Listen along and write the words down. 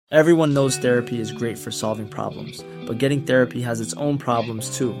Everyone knows therapy is great for solving problems, but getting therapy has its own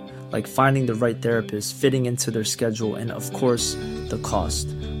problems too, like finding the right therapist, fitting into their schedule, and of course, the cost.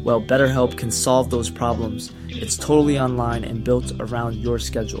 Well, BetterHelp can solve those problems. It's totally online and built around your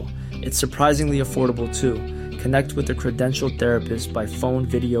schedule. It's surprisingly affordable too. Connect with a credentialed therapist by phone,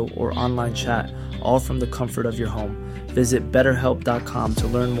 video, or online chat, all from the comfort of your home. Visit BetterHelp.com to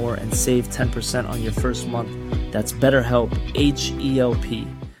learn more and save 10% on your first month. That's BetterHelp, H-E-L-P.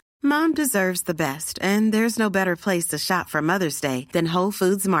 Mom deserves the best, and there's no better place to shop for Mother's Day than Whole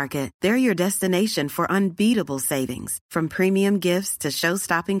Foods Market. They're your destination for unbeatable savings, from premium gifts to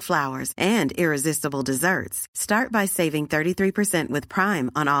show-stopping flowers and irresistible desserts. Start by saving 33% with Prime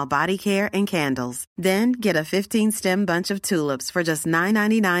on all body care and candles. Then get a 15-stem bunch of tulips for just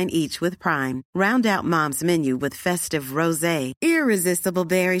 $9.99 each with Prime. Round out Mom's menu with festive rosé, irresistible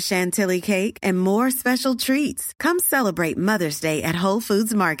berry chantilly cake, and more special treats. Come celebrate Mother's Day at Whole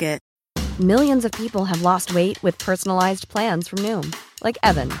Foods Market. Millions of people have lost weight with personalized plans from Noom. Like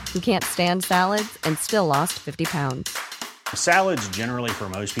Evan, who can't stand salads and still lost 50 pounds. Salads generally for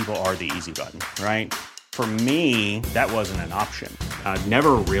most people are the easy button, right? For me, that wasn't an option. I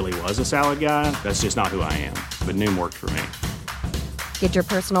never really was a salad guy. That's just not who I am. But Noom worked for me. Get your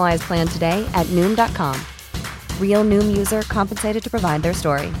personalized plan today at Noom.com. Real Noom user compensated to provide their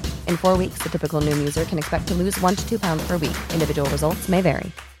story. In 4 weeks, the typical Noom user can expect to lose 1 to 2 pounds per week. Individual results may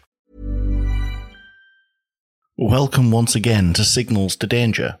vary. Welcome once again to Signals to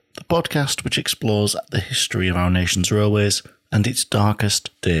Danger, the podcast which explores the history of our nation's railways and its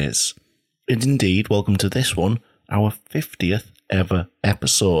darkest days. And indeed, welcome to this one, our 50th ever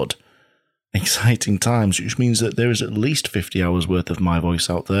episode. Exciting times, which means that there is at least 50 hours worth of my voice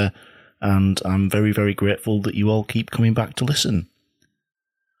out there, and I'm very, very grateful that you all keep coming back to listen.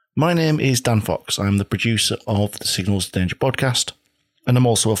 My name is Dan Fox. I'm the producer of the Signals to Danger podcast, and I'm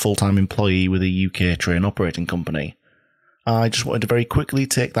also a full-time employee with a UK train operating company. I just wanted to very quickly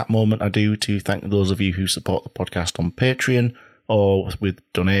take that moment I do to thank those of you who support the podcast on Patreon, or with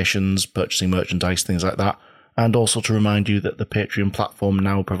donations, purchasing merchandise, things like that, and also to remind you that the Patreon platform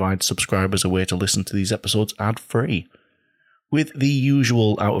now provides subscribers a way to listen to these episodes ad-free. With the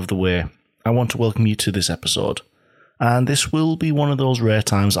usual out of the way, I want to welcome you to this episode, and this will be one of those rare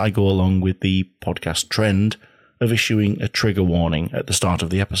times I go along with the podcast trend of issuing a trigger warning at the start of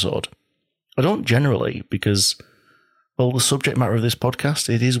the episode. I don't generally, because, well, the subject matter of this podcast,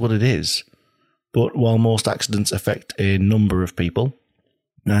 it is what it is. But while most accidents affect a number of people,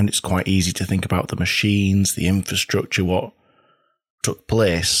 and it's quite easy to think about the machines, the infrastructure, what took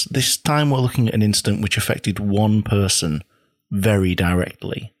place, this time we're looking at an incident which affected one person very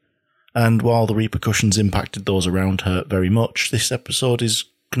directly. And while the repercussions impacted those around her very much, this episode is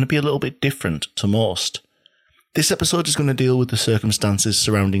going to be a little bit different to most. This episode is going to deal with the circumstances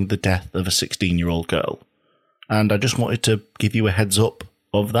surrounding the death of a 16-year-old girl, and I just wanted to give you a heads up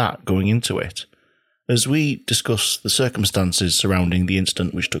of that going into it, as we discuss the circumstances surrounding the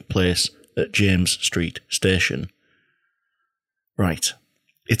incident which took place at James Street Station. Right,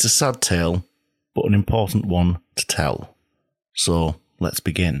 it's a sad tale, but an important one to tell. So, let's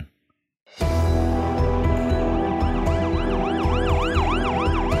begin.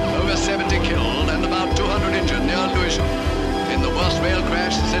 Over 70 killed and about 200 injured near Lewisham in the worst rail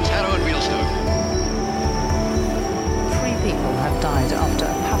crash since Harrow and Wealdstone. 3 people have died after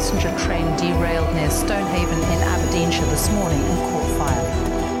a passenger train derailed near Stonehaven in Aberdeenshire this morning and caught fire.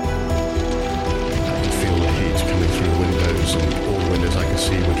 I could feel the heat coming through the windows, and all the windows I could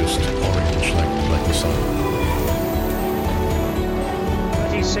see were just orange like the sun.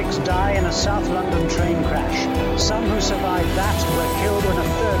 36 die in a South London train crash. Some who survived that were killed when a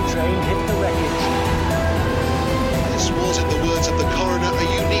third train hit the wreckage. This was, in the words of the coroner,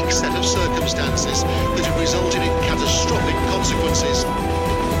 a unique set of circumstances that have resulted in catastrophic consequences.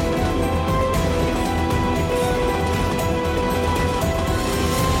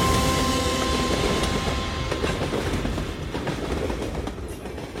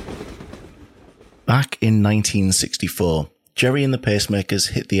 Back in 1964, Gerry and the Pacemakers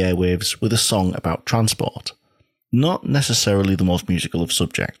hit the airwaves with a song about transport. Not necessarily the most musical of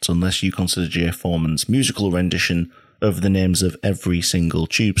subjects, unless you consider Jay Foreman's musical rendition of the names of every single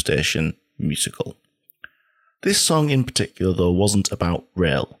tube station musical. This song in particular, though, wasn't about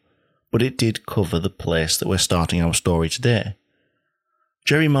rail, but it did cover the place that we're starting our story today.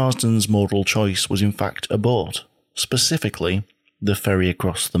 Gerry Marsden's modal choice was in fact a boat, specifically the ferry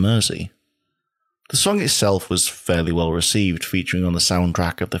across the Mersey. The song itself was fairly well received, featuring on the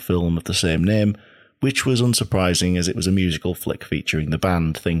soundtrack of the film of the same name, which was unsurprising as it was a musical flick featuring the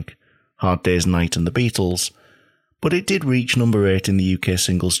band, think Hard Day's Night and the Beatles, but it did reach number 8 in the UK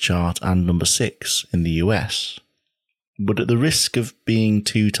singles chart and number 6 in the US. But at the risk of being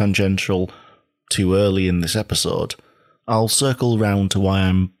too tangential too early in this episode, I'll circle round to why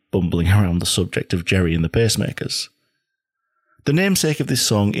I'm bumbling around the subject of Gerry and the Pacemakers. The namesake of this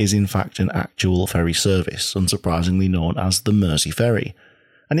song is in fact an actual ferry service, unsurprisingly known as the Mersey Ferry,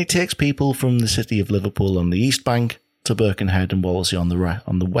 and it takes people from the city of Liverpool on the east bank to Birkenhead and Wallasey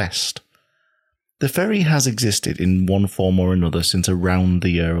on the west. The ferry has existed in one form or another since around the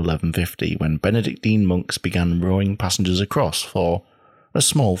year 1150, when Benedictine monks began rowing passengers across for a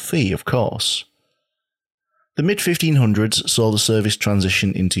small fee, of course. The mid-1500s saw the service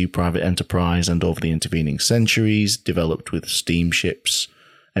transition into private enterprise, and over the intervening centuries developed with steamships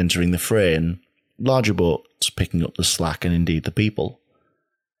entering the fray and larger boats picking up the slack and indeed the people.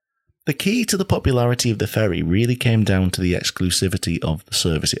 The key to the popularity of the ferry really came down to the exclusivity of the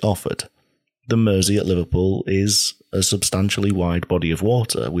service it offered. The Mersey at Liverpool is a substantially wide body of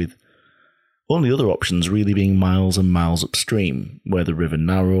water, with only other options really being miles and miles upstream, where the river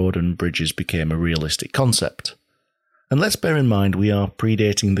narrowed and bridges became a realistic concept. And let's bear in mind we are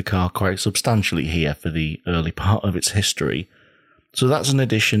predating the car quite substantially here for the early part of its history, so that's an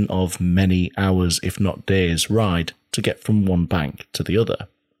addition of many hours, if not days, ride to get from one bank to the other.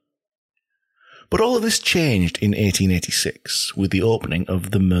 But all of this changed in 1886 with the opening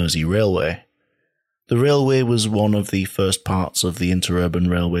of the Mersey Railway. The railway was one of the first parts of the interurban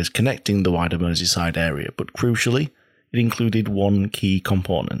railways connecting the wider Merseyside area, but crucially, it included one key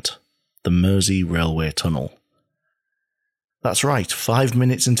component: the Mersey Railway Tunnel. That's right, 5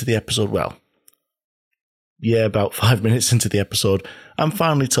 minutes into the episode, about 5 minutes into the episode, I'm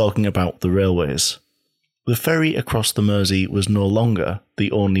finally talking about the railways. The ferry across the Mersey was no longer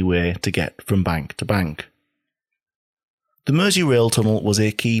the only way to get from bank to bank. The Mersey Rail Tunnel was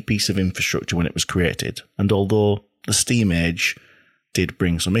a key piece of infrastructure when it was created, and although the steam age did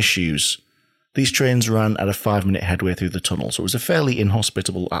bring some issues, these trains ran at a 5-minute headway through the tunnel, so it was a fairly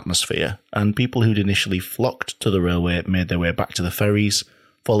inhospitable atmosphere, and people who'd initially flocked to the railway made their way back to the ferries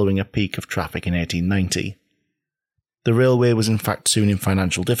following a peak of traffic in 1890. The railway was in fact soon in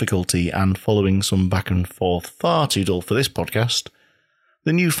financial difficulty, and following some back and forth far too dull for this podcast,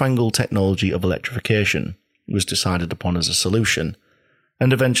 the newfangled technology of electrification was decided upon as a solution,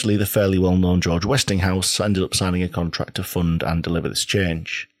 and eventually the fairly well-known George Westinghouse ended up signing a contract to fund and deliver this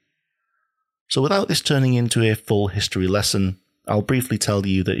change. So without this turning into a full history lesson, I'll briefly tell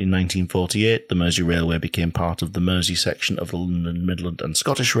you that in 1948 the Mersey Railway became part of the Mersey section of the London, Midland and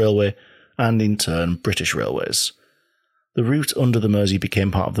Scottish Railway, and in turn British Railways. The route under the Mersey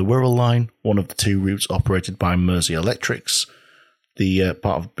became part of the Wirral Line, one of the two routes operated by Mersey Electrics, the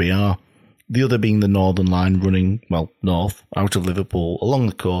part of BR, the other being the Northern Line running, north, out of Liverpool, along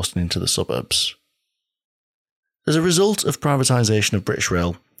the coast and into the suburbs. As a result of privatisation of British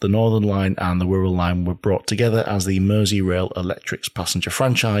Rail, the Northern Line and the Wirral Line were brought together as the Mersey Rail Electrics passenger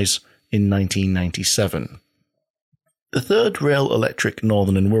franchise in 1997. The third Rail Electric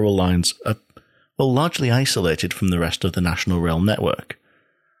Northern and Wirral lines are largely isolated from the rest of the National Rail network.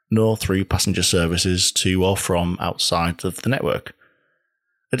 No through passenger services to or from outside of the network.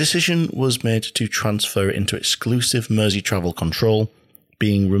 A decision was made to transfer it into exclusive Mersey travel control,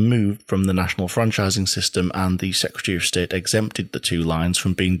 being removed from the national franchising system, and the Secretary of State exempted the two lines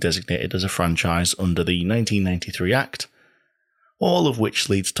from being designated as a franchise under the 1993 Act, all of which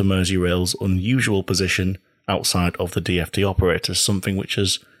leads to Mersey Rail's unusual position outside of the DfT operators, something which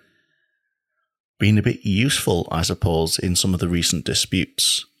has been a bit useful, I suppose, in some of the recent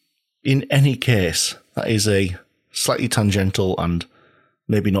disputes. In any case, that is a slightly tangential and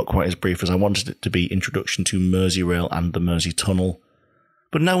maybe not quite as brief as I wanted it to be introduction to Mersey Rail and the Mersey Tunnel.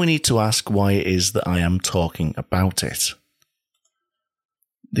 But now we need to ask why it is that I am talking about it.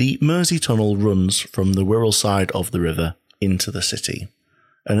 The Mersey Tunnel runs from the Wirral side of the river into the city,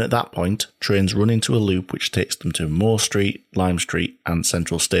 and at that point trains run into a loop which takes them to Moore Street, Lime Street and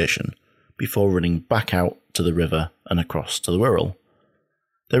Central Station, before running back out to the river and across to the Wirral.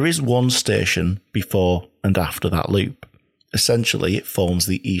 There is one station before and after that loop. Essentially, it forms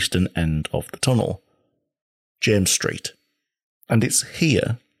the eastern end of the tunnel, James Street, and it's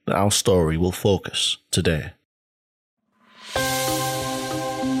here that our story will focus today.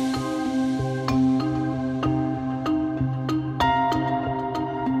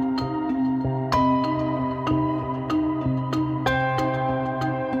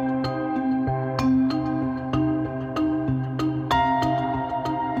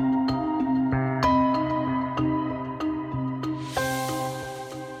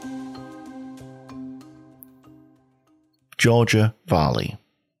 Georgia Varley.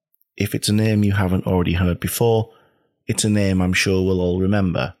 If it's a name you haven't already heard before, it's a name I'm sure we'll all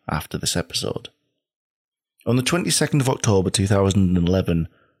remember after this episode. On the 22nd of October 2011,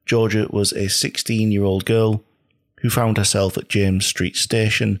 Georgia was a 16-year-old girl who found herself at James Street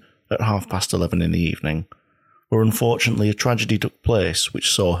Station at 11:30 in the evening, where unfortunately a tragedy took place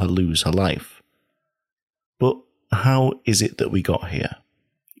which saw her lose her life. But how is it that we got here?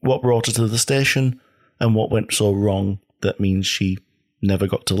 What brought her to the station, and what went so wrong that means she never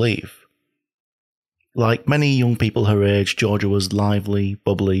got to leave? Like many young people her age, Georgia was lively,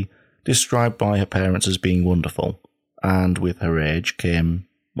 bubbly, described by her parents as being wonderful, and with her age came,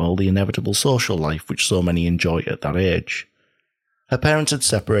 well, the inevitable social life which so many enjoy at that age. Her parents had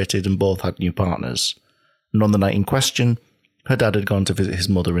separated and both had new partners, and on the night in question, her dad had gone to visit his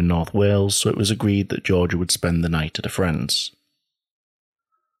mother in North Wales, so it was agreed that Georgia would spend the night at a friend's.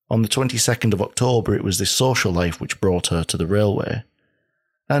 On the 22nd of October, it was this social life which brought her to the railway.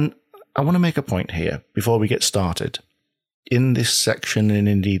 And I want to make a point here, before we get started. In this section, and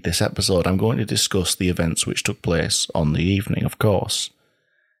indeed this episode, I'm going to discuss the events which took place on the evening, of course,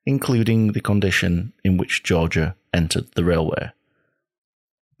 including the condition in which Georgia entered the railway.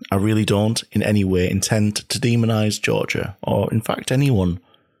 I really don't in any way intend to demonise Georgia, or in fact anyone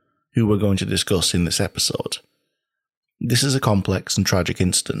who we're going to discuss in this episode. This is a complex and tragic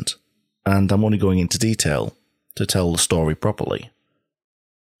incident, and I'm only going into detail to tell the story properly.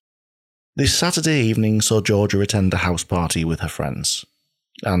 This Saturday evening saw Georgia attend a house party with her friends,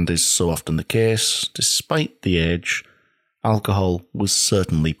 and as so often the case, despite the age, alcohol was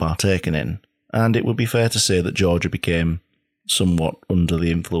certainly partaken in, and it would be fair to say that Georgia became somewhat under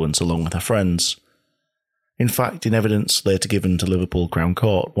the influence along with her friends. In fact, in evidence later given to Liverpool Crown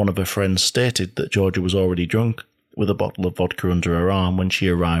Court, one of her friends stated that Georgia was already drunk, with a bottle of vodka under her arm when she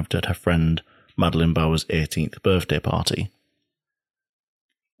arrived at her friend Madeleine Bauer's 18th birthday party.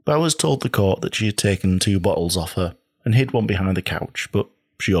 Bowers told the court that she had taken 2 bottles off her and hid one behind the couch, but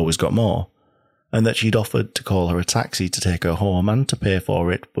she always got more, and that she'd offered to call her a taxi to take her home and to pay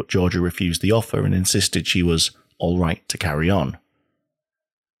for it, but Georgia refused the offer and insisted she was all right to carry on.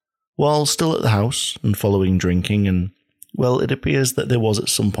 While still at the house and following drinking, and well, it appears that there was at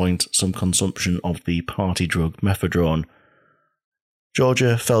some point some consumption of the party drug methadone,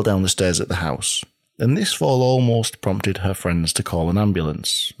 Georgia fell down the stairs at the house, and this fall almost prompted her friends to call an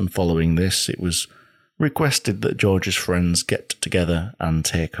ambulance, and following this it was requested that Georgia's friends get together and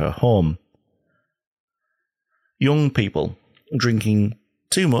take her home. Young people drinking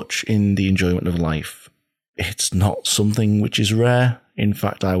too much in the enjoyment of life, it's not something which is rare. In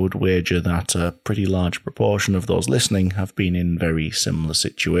fact, I would wager that a pretty large proportion of those listening have been in very similar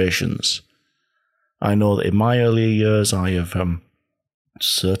situations. I know that in my earlier years I have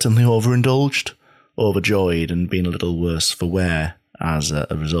certainly overindulged, overjoyed, and been a little worse for wear as a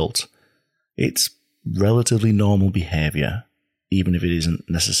result. It's relatively normal behaviour, even if it isn't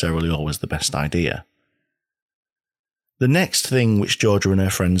necessarily always the best idea. The next thing which Georgia and her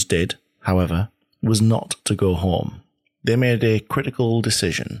friends did, however, was not to go home. They made a critical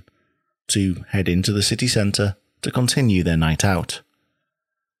decision to head into the city centre to continue their night out.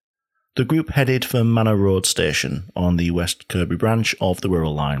 The group headed for Manor Road Station on the West Kirby branch of the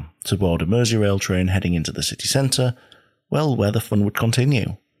Wirral Line to board a Merseyrail train heading into the city centre, well, where the fun would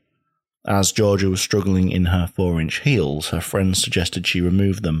continue. As Georgia was struggling in her 4-inch heels, her friends suggested she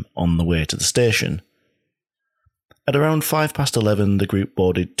remove them on the way to the station. At around 11:05, the group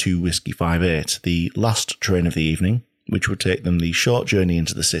boarded 2 Whiskey 58, the last train of the evening, which would take them the short journey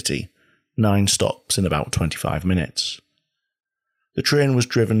into the city, 9 stops in about 25 minutes. The train was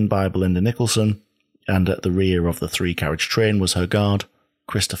driven by Belinda Nicholson, and at the rear of the 3-carriage train was her guard,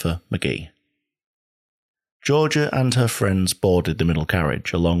 Christopher McGee. Georgia and her friends boarded the middle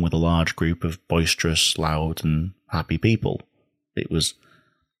carriage, along with a large group of boisterous, loud, and happy people. It was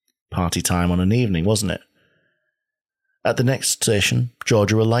party time on an evening, wasn't it? At the next station,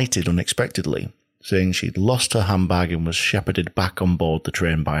 Georgia alighted unexpectedly, saying she'd lost her handbag and was shepherded back on board the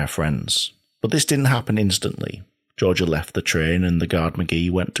train by her friends. But this didn't happen instantly. Georgia left the train and the guard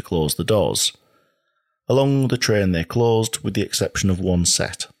McGee went to close the doors. Along the train they closed, with the exception of one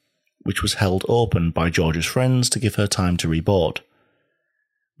set, which was held open by Georgia's friends to give her time to reboard.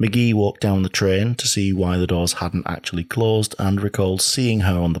 McGee walked down the train to see why the doors hadn't actually closed and recalled seeing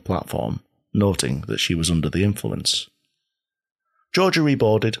her on the platform, noting that she was under the influence. Georgia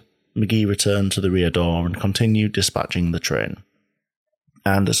reboarded, McGee returned to the rear door and continued dispatching the train.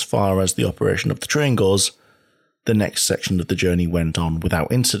 And as far as the operation of the train goes, the next section of the journey went on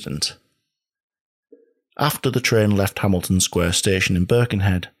without incident. After the train left Hamilton Square Station in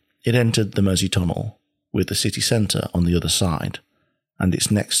Birkenhead, it entered the Mersey Tunnel, with the city centre on the other side, and its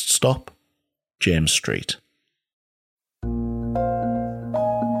next stop, James Street.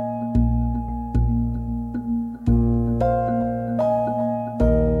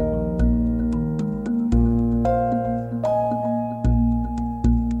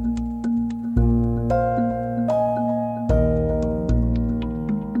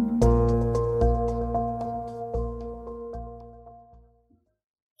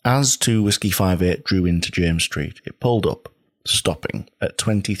 As 2 Whiskey 58 drew into James Street, it pulled up, stopping at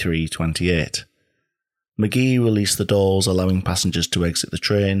 23:28. McGee released the doors, allowing passengers to exit the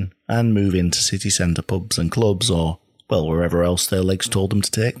train and move into city centre pubs and clubs or, well, wherever else their legs told them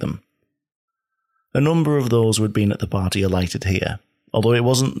to take them. A number of those who had been at the party alighted here, although it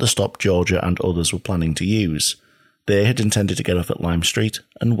wasn't the stop Georgia and others were planning to use. They had intended to get off at Lime Street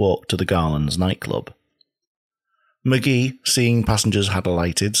and walk to the Garlands nightclub. McGee, seeing passengers had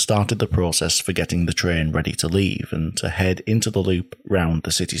alighted, started the process for getting the train ready to leave and to head into the loop round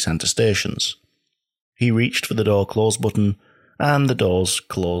the city centre stations. He reached for the door close button, and the doors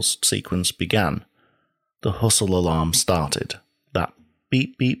closed sequence began. The hustle alarm started, that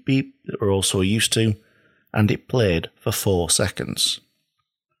beep beep beep that we're all so used to, and it played for 4 seconds.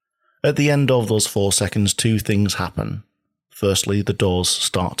 At the end of those 4 seconds, 2 things happen. Firstly, the doors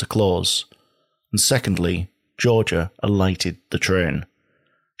start to close, and secondly, Georgia alighted the train.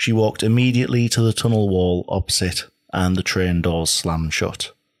 She walked immediately to the tunnel wall opposite, and the train doors slammed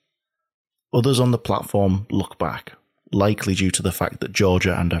shut. Others on the platform look back, likely due to the fact that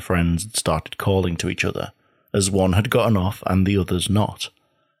Georgia and her friends had started calling to each other, as one had gotten off and the others not.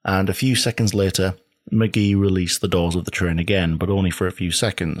 And a few seconds later, McGee released the doors of the train again, but only for a few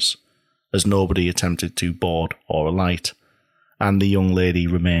seconds, as nobody attempted to board or alight, and the young lady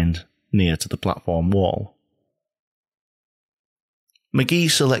remained near to the platform wall.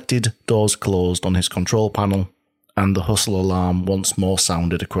 McGee selected doors closed on his control panel, and the hustle alarm once more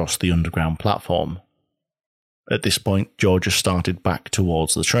sounded across the underground platform. At this point, Georgia started back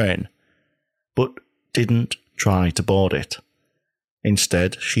towards the train, but didn't try to board it.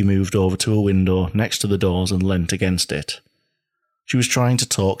 Instead, she moved over to a window next to the doors and leant against it. She was trying to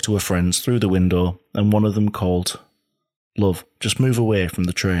talk to her friends through the window, and one of them called, "Love, just move away from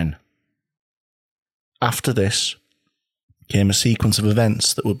the train." After this came a sequence of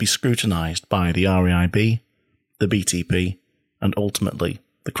events that would be scrutinised by the RAIB, the BTP, and ultimately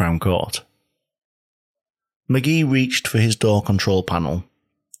the Crown Court. McGee reached for his door control panel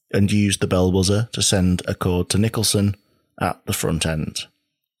and used the bell buzzer to send a code to Nicholson at the front end,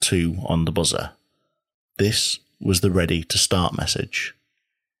 2 on the buzzer. This was the ready to start message.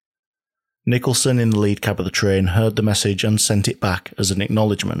 Nicholson in the lead cab of the train heard the message and sent it back as an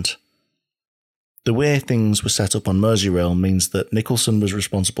acknowledgement. The way things were set up on Merseyrail means that Nicholson was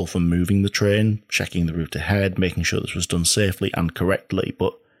responsible for moving the train, checking the route ahead, making sure this was done safely and correctly,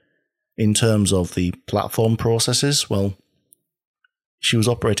 but in terms of the platform processes, well, she was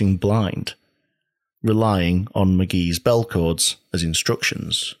operating blind, relying on McGee's bell codes as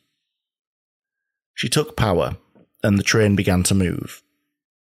instructions. She took power, and the train began to move.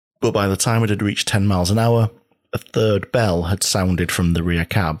 But by the time it had reached 10 miles an hour, a third bell had sounded from the rear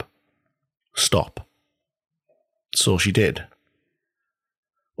cab. Stop. So she did.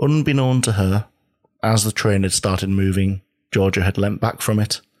 Unbeknown to her, as the train had started moving, Georgia had leant back from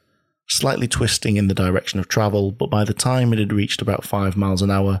it, slightly twisting in the direction of travel, but by the time it had reached about 5 miles an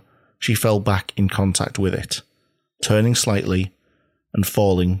hour, she fell back in contact with it, turning slightly and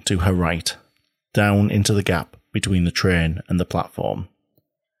falling to her right, down into the gap between the train and the platform.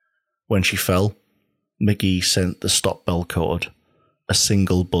 When she fell, McGee sent the stop bell code, a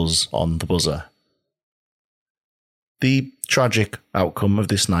single buzz on the buzzer. The tragic outcome of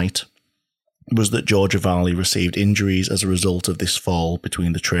this night was that Georgia Varley received injuries as a result of this fall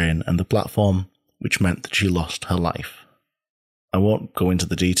between the train and the platform, which meant that she lost her life. I won't go into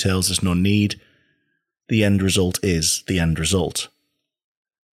the details, there's no need. The end result is the end result.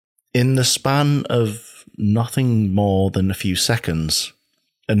 In the span of nothing more than a few seconds,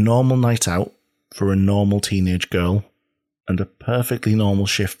 a normal night out for a normal teenage girl and a perfectly normal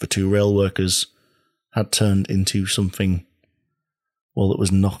shift for 2 rail workers had turned into something, well, it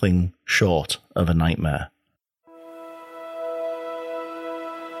was nothing short of a nightmare.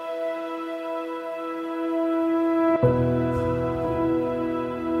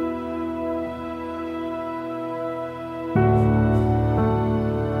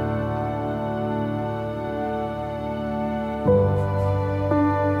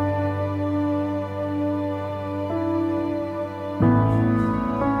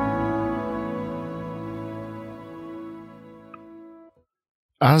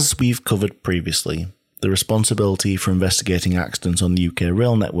 As we've covered previously, the responsibility for investigating accidents on the UK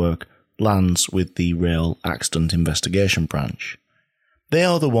rail network lands with the Rail Accident Investigation Branch. They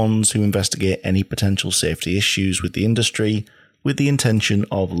are the ones who investigate any potential safety issues with the industry with the intention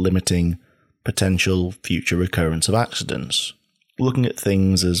of limiting potential future recurrence of accidents, looking at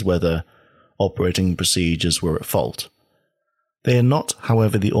things as whether operating procedures were at fault. They are not,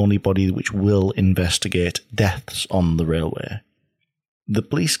 however, the only body which will investigate deaths on the railway. The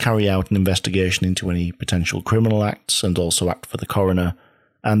police carry out an investigation into any potential criminal acts and also act for the coroner,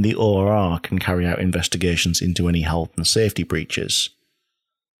 and the ORR can carry out investigations into any health and safety breaches.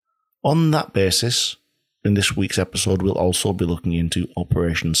 On that basis, in this week's episode we'll also be looking into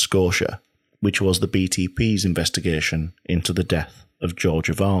Operation Scotia, which was the BTP's investigation into the death of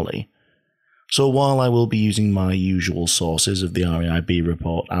Georgia Varley. So while I will be using my usual sources of the RAIB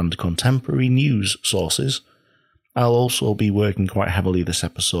report and contemporary news sources, I'll also be working quite heavily this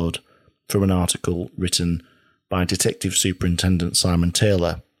episode from an article written by Detective Superintendent Simon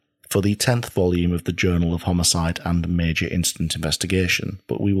Taylor for the 10th volume of the Journal of Homicide and Major Incident Investigation,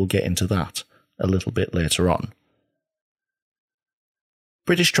 but we will get into that a little bit later on.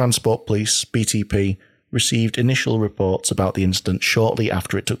 British Transport Police, BTP, received initial reports about the incident shortly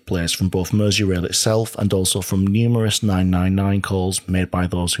after it took place from both Merseyrail itself and also from numerous 999 calls made by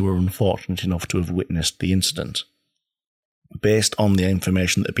those who were unfortunate enough to have witnessed the incident. Based on the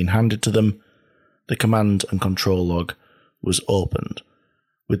information that had been handed to them, the command and control log was opened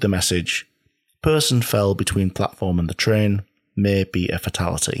with the message, "Person fell between platform and the train, may be a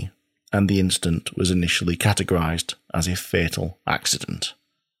fatality," and the incident was initially categorised as a fatal accident.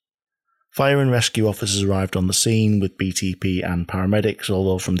 Fire and rescue officers arrived on the scene with BTP and paramedics,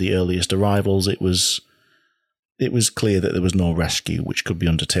 although from the earliest arrivals it was clear that there was no rescue which could be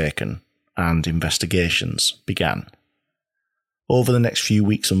undertaken, and investigations began. Over the next few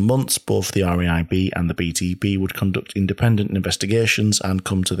weeks and months, both the RAIB and the BTP would conduct independent investigations and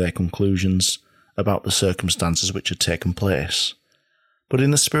come to their conclusions about the circumstances which had taken place. But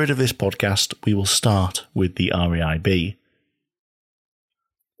in the spirit of this podcast, we will start with the RAIB.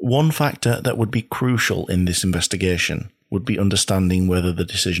 One factor that would be crucial in this investigation would be understanding whether the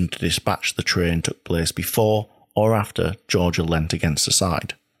decision to dispatch the train took place before or after Georgia leant against the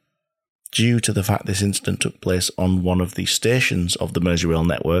side. Due to the fact this incident took place on one of the stations of the Merseyrail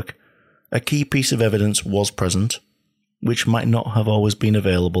network, a key piece of evidence was present, which might not have always been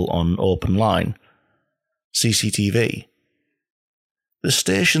available on open line: CCTV. The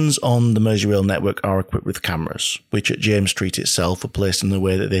stations on the Merseyrail network are equipped with cameras, which at James Street itself were placed in a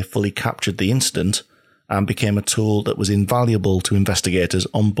way that they fully captured the incident and became a tool that was invaluable to investigators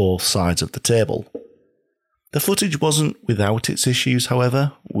on both sides of the table. The footage wasn't without its issues,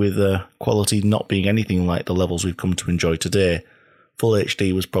 however, with quality not being anything like the levels we've come to enjoy today. Full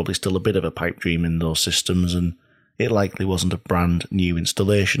HD was probably still a bit of a pipe dream in those systems, and it likely wasn't a brand new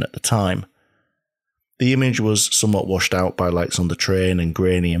installation at the time. The image was somewhat washed out by lights on the train and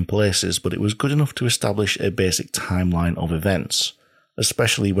grainy in places, but it was good enough to establish a basic timeline of events,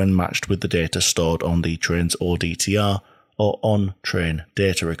 especially when matched with the data stored on the train's ODTR, or on-train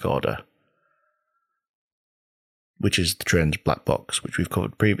data recorder, which is the train's black box, which we've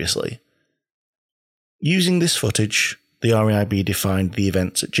covered previously. Using this footage, the RAIB defined the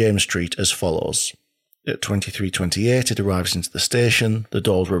events at James Street as follows. At 23:28 it arrives into the station, the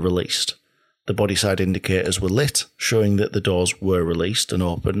doors were released. The bodyside indicators were lit, showing that the doors were released and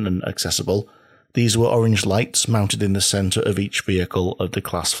open and accessible. These were orange lights mounted in the centre of each vehicle of the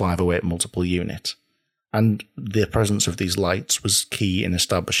Class 508 multiple unit, and the presence of these lights was key in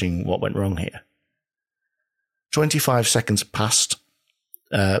establishing what went wrong here. 25 seconds passed.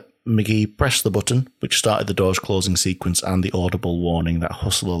 McGee pressed the button, which started the doors closing sequence and the audible warning that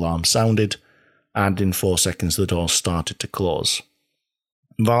hustle alarm sounded, and in 4 seconds the doors started to close.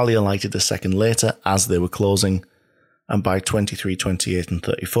 Varley alighted a second later as they were closing, and by 23:28 and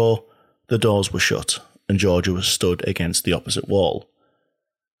 34, the doors were shut, and Georgia was stood against the opposite wall.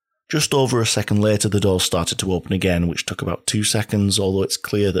 Just over a second later, the doors started to open again, which took about 2 seconds, although it's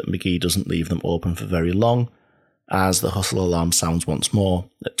clear that McGee doesn't leave them open for very long, as the hustle alarm sounds once more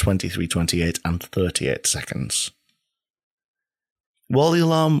at 23:28 and 38 seconds. While the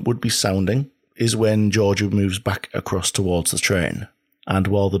alarm would be sounding is when Georgia moves back across towards the train, and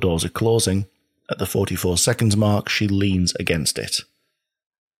while the doors are closing, at the 44 seconds mark she leans against it.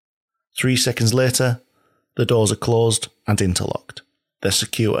 3 seconds later, the doors are closed and interlocked. They're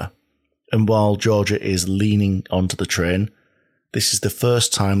secure, and while Georgia is leaning onto the train, this is the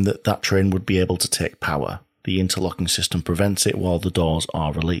first time that that train would be able to take power. The interlocking system prevents it while the doors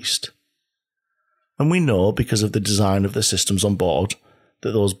are released. And we know, because of the design of the systems on board,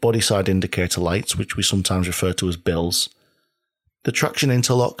 that those bodyside indicator lights, which we sometimes refer to as bills, the traction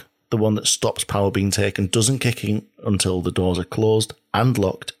interlock, the one that stops power being taken, doesn't kick in until the doors are closed and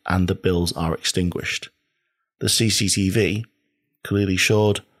locked and the bills are extinguished. The CCTV clearly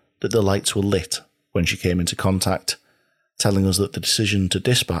showed that the lights were lit when she came into contact, telling us that the decision to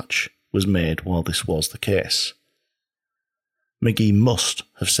dispatch was made while this was the case. McGee must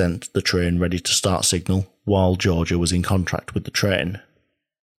have sent the train ready to start signal while Georgia was in contact with the train,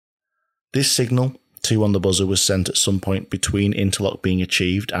 This signal, 2 on the buzzer, was sent at some point between interlock being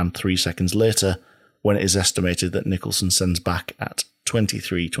achieved and 3 seconds later, when it is estimated that Nicholson sends back at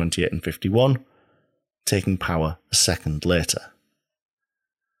 23, 28 and 51, taking power a second later.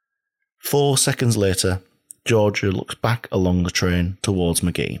 4 seconds later, Georgia looks back along the train towards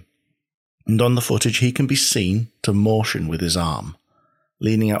McGee, and on the footage he can be seen to motion with his arm,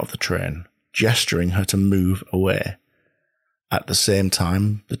 leaning out of the train, gesturing her to move away. At the same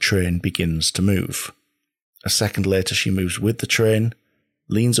time, the train begins to move. A second later she moves with the train,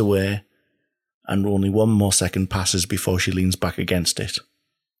 leans away, and only 1 more second passes before she leans back against it.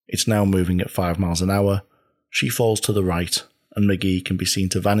 It's now moving at 5 miles an hour. She falls to the right, and McGee can be seen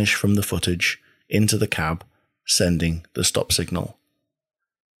to vanish from the footage into the cab, sending the stop signal.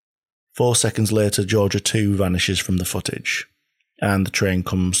 4 seconds later, Georgia too vanishes from the footage, and the train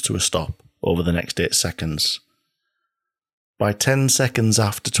comes to a stop over the next 8 seconds. By 10 seconds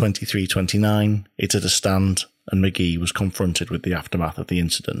after 23:29, it's at a stand, and McGee was confronted with the aftermath of the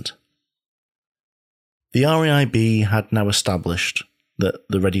incident. The RAIB had now established that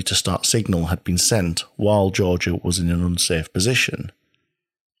the ready-to-start signal had been sent while Georgia was in an unsafe position.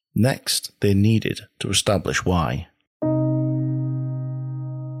 Next, they needed to establish why.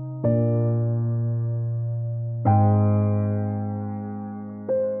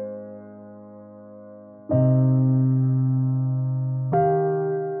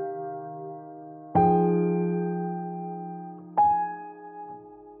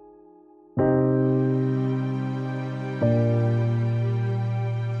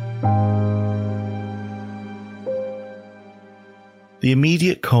 The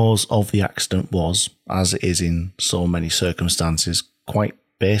immediate cause of the accident was, as it is in so many circumstances, quite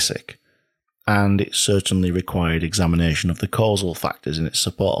basic, and it certainly required examination of the causal factors in its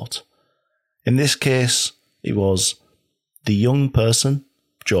support. In this case, it was the young person,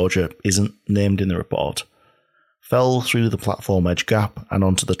 Georgia isn't named in the report, fell through the platform edge gap and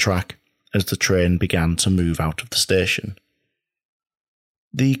onto the track as the train began to move out of the station.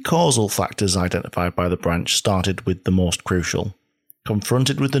 The causal factors identified by the branch started with the most crucial.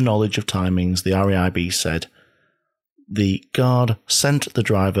 Confronted with the knowledge of timings, the RAIB said the guard sent the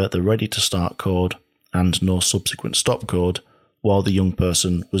driver the ready-to-start code and no subsequent stop code while the young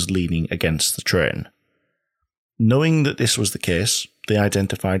person was leaning against the train. Knowing that this was the case, they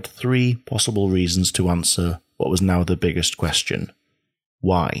identified 3 possible reasons to answer what was now the biggest question.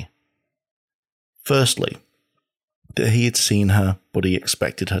 Why? Firstly, that he had seen her, but he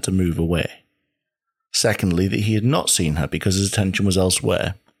expected her to move away. Secondly, that he had not seen her because his attention was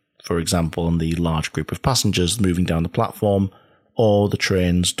elsewhere, for example on the large group of passengers moving down the platform or the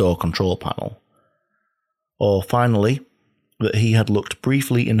train's door control panel. Or finally, that he had looked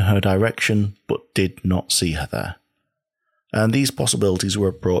briefly in her direction but did not see her there. And these possibilities were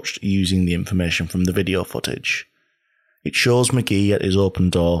approached using the information from the video footage. It shows McGee at his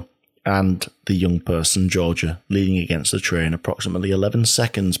open door and the young person, Georgia, leaning against the train approximately 11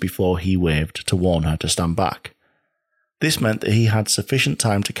 seconds before he waved to warn her to stand back. This meant that he had sufficient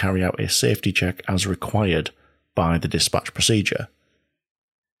time to carry out a safety check as required by the dispatch procedure.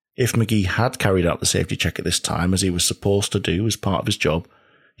 If McGee had carried out the safety check at this time, as he was supposed to do as part of his job,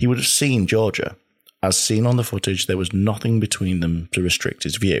 he would have seen Georgia. As seen on the footage, there was nothing between them to restrict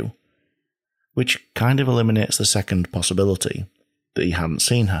his view, which kind of eliminates the second possibility, that he hadn't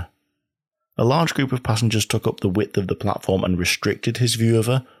seen her. A large group of passengers took up the width of the platform and restricted his view of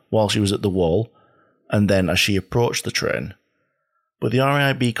her while she was at the wall, and then as she approached the train. But the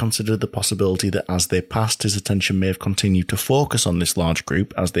RAIB considered the possibility that as they passed, his attention may have continued to focus on this large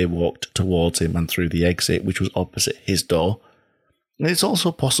group as they walked towards him and through the exit, which was opposite his door. And it's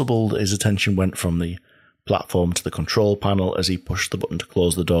also possible that his attention went from the platform to the control panel as he pushed the button to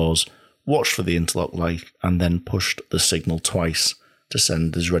close the doors, watched for the interlock light, and then pushed the signal twice to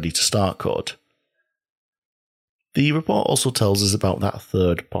send his ready-to-start code. The report also tells us about that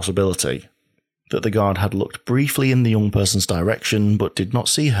third possibility, that the guard had looked briefly in the young person's direction but did not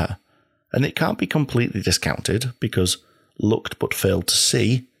see her, and it can't be completely discounted because looked but failed to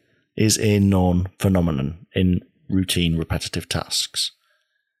see is a known phenomenon in routine repetitive tasks.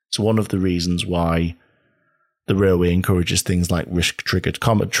 It's one of the reasons why the railway encourages things like risk-triggered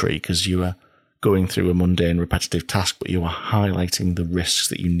commentary, because you are going through a mundane repetitive task, but you are highlighting the risks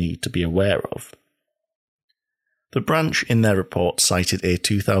that you need to be aware of. The branch in their report cited a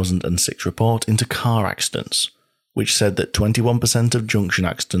 2006 report into car accidents, which said that 21% of junction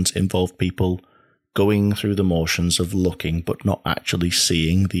accidents involve people going through the motions of looking but not actually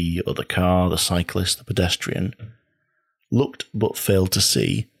seeing the other car, the cyclist, the pedestrian. Looked but failed to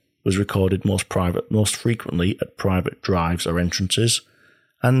see was recorded most frequently at private drives or entrances,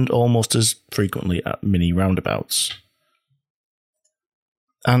 and almost as frequently at mini roundabouts.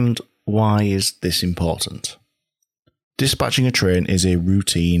 And why is this important? Dispatching a train is a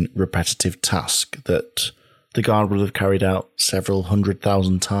routine, repetitive task that the guard would have carried out several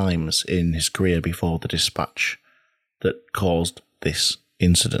 100,000 times in his career before the dispatch that caused this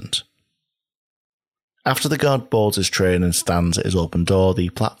incident. After the guard boards his train and stands at his open door, the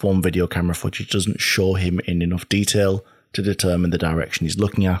platform video camera footage doesn't show him in enough detail to determine the direction he's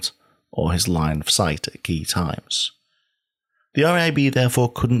looking at or his line of sight at key times. The RAIB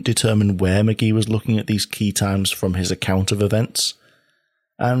therefore couldn't determine where McGee was looking at these key times from his account of events,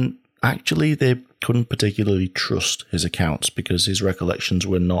 and actually they couldn't particularly trust his accounts because his recollections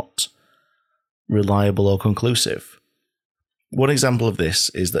were not reliable or conclusive. One example of this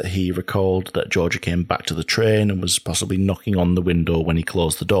is that he recalled that Georgia came back to the train and was possibly knocking on the window when he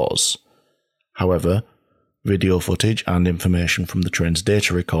closed the doors. However, video footage and information from the train's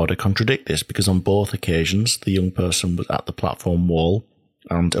data recorder contradict this because on both occasions the young person was at the platform wall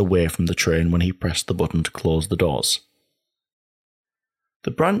and away from the train when he pressed the button to close the doors.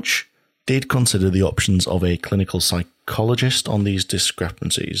 The branch did consider the options of a clinical psychologist on these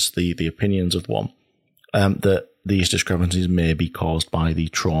discrepancies, the opinions of one, that these discrepancies may be caused by the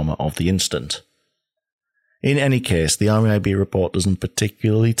trauma of the incident. In any case, the RAIB report doesn't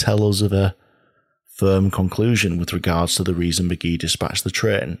particularly tell us of a firm conclusion with regards to the reason McGee dispatched the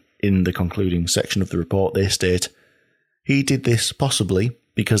train. In the concluding section of the report, they state, he did this possibly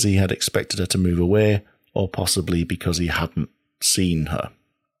because he had expected her to move away, or possibly because he hadn't seen her.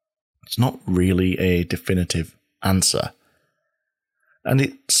 It's not really a definitive answer. And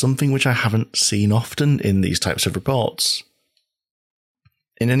it's something which I haven't seen often in these types of reports.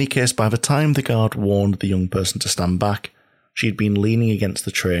 In any case, by the time the guard warned the young person to stand back, she had been leaning against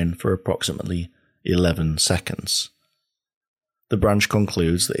the train for approximately 11 seconds. The branch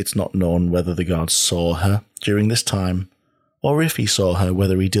concludes that it's not known whether the guard saw her during this time, or if he saw her,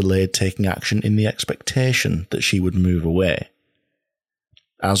 whether he delayed taking action in the expectation that she would move away.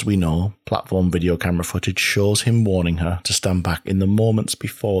 As we know, platform video camera footage shows him warning her to stand back in the moments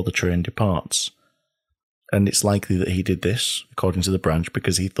before the train departs. And it's likely that he did this, according to the branch,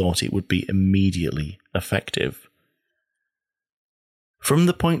 because he thought it would be immediately effective. From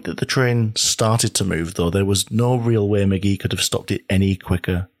the point that the train started to move, though, there was no real way McGee could have stopped it any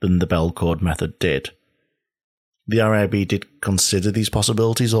quicker than the bell code method did. The RAIB did consider these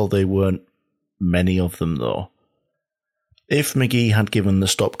possibilities, although there weren't many of them, though. If McGee had given the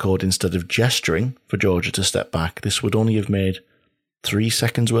stop code instead of gesturing for Georgia to step back, this would only have made 3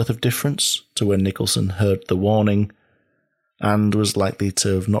 seconds worth of difference to when Nicholson heard the warning, and was likely to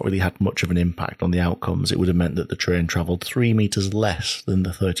have not really had much of an impact on the outcomes. It would have meant that the train travelled 3 metres less than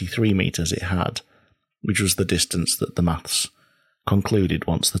the 33 metres it had, which was the distance that the maths concluded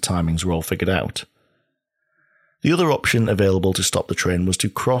once the timings were all figured out. The other option available to stop the train was to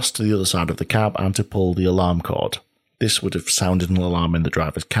cross to the other side of the cab and to pull the alarm cord. This would have sounded an alarm in the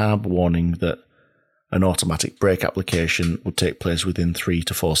driver's cab, warning that an automatic brake application would take place within 3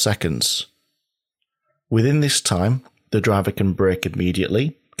 to 4 seconds. Within this time, the driver can brake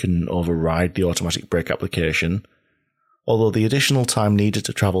immediately, can override the automatic brake application, although the additional time needed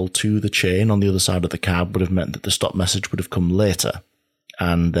to travel to the chain on the other side of the cab would have meant that the stop message would have come later,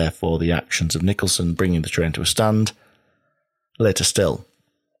 and therefore the actions of Nicholson bringing the train to a stand later still.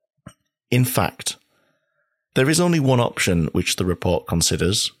 In fact, there is only one option which the report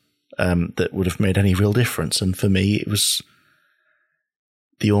considers that would have made any real difference, and for me it was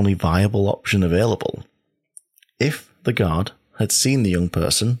the only viable option available. If the guard had seen the young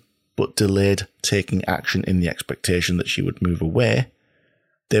person but delayed taking action in the expectation that she would move away,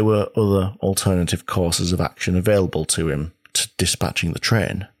 there were other alternative courses of action available to him to dispatching the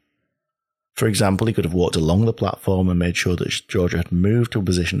train. For example, he could have walked along the platform and made sure that Georgia had moved to a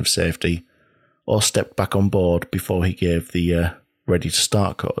position of safety, or stepped back on board before he gave the ready to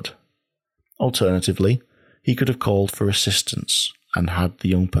start code. Alternatively, he could have called for assistance and had the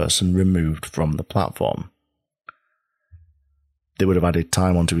young person removed from the platform. They would have added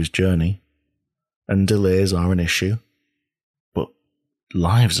time onto his journey, and delays are an issue, but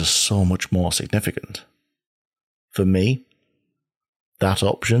lives are so much more significant. For me, that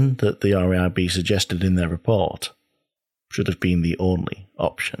option that the RAIB suggested in their report should have been the only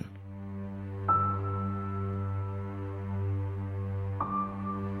option.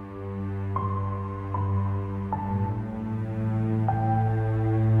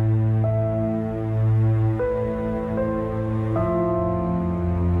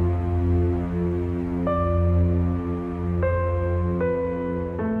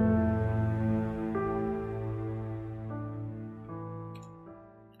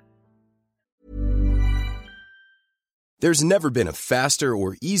 There's never been a faster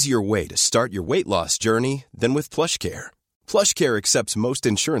or easier way to start your weight loss journey than with PlushCare. PlushCare accepts most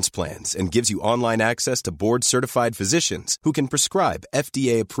insurance plans and gives you online access to board-certified physicians who can prescribe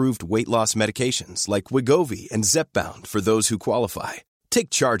FDA-approved weight loss medications like Wegovy and Zepbound for those who qualify. Take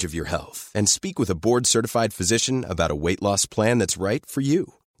charge of your health and speak with a board-certified physician about a weight loss plan that's right for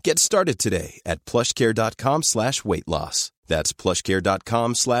you. Get started today at plushcare.com/weight loss. That's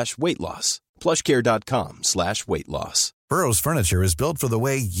plushcare.com/weight loss. plushcare.com/weight loss. Burrow's furniture is built for the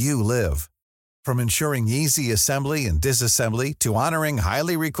way you live. From ensuring easy assembly and disassembly to honoring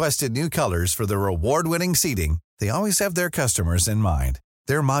highly requested new colors for their award-winning seating, they always have their customers in mind.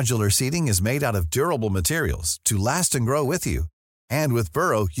 Their modular seating is made out of durable materials to last and grow with you. And with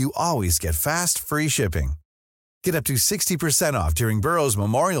Burrow, you always get fast, free shipping. Get up to 60% off during Burrow's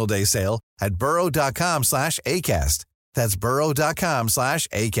Memorial Day sale at burrow.com/ACAST. That's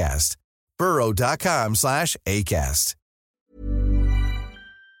burrow.com/ACAST. burrow.com/ACAST.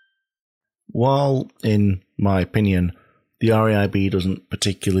 While, in my opinion, the RAIB doesn't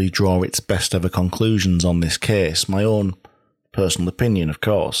particularly draw its best ever conclusions on this case, my own personal opinion, of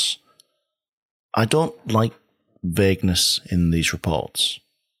course, I don't like vagueness in these reports.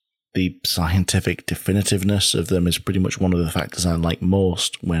 The scientific definitiveness of them is pretty much one of the factors I like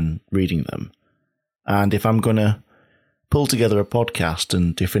most when reading them. And if I'm going to pull together a podcast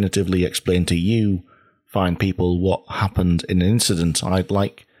and definitively explain to you, fine people, what happened in an incident, I'd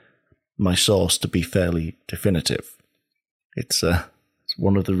like my source to be fairly definitive. It's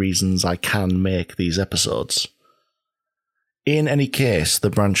one of the reasons I can make these episodes. In any case, the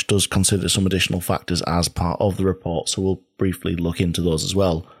branch does consider some additional factors as part of the report, so we'll briefly look into those as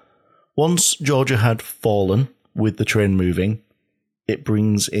well. Once Georgia had fallen with the train moving, it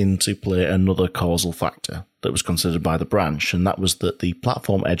brings into play another causal factor that was considered by the branch, and that was that the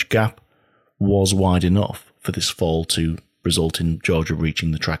platform edge gap was wide enough for this fall to result in Georgia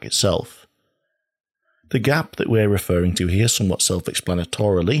reaching the track itself. The gap that we're referring to here, somewhat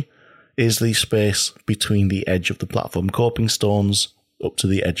self-explanatorily, is the space between the edge of the platform coping stones up to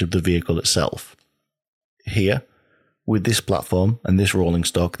the edge of the vehicle itself. Here, with this platform and this rolling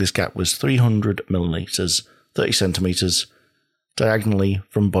stock, this gap was 300 millimetres, 30 centimetres, diagonally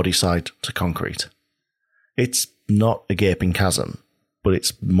from body side to concrete. It's not a gaping chasm, but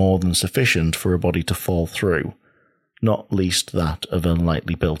it's more than sufficient for a body to fall through, not least that of a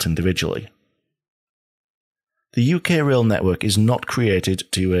lightly built individually. The UK rail network is not created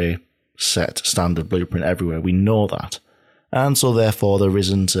to a set standard blueprint everywhere, we know that, and so therefore there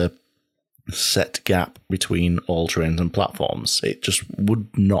isn't a set gap between all trains and platforms. It just would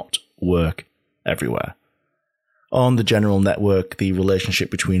not work everywhere. On the general network, the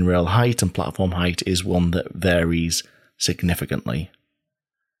relationship between rail height and platform height is one that varies significantly.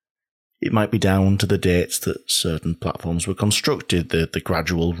 It might be down to the dates that certain platforms were constructed, the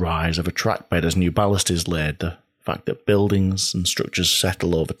gradual rise of a track bed as new ballast is laid, the fact that buildings and structures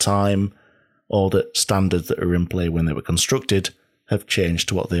settle over time, or that standards that are in play when they were constructed have changed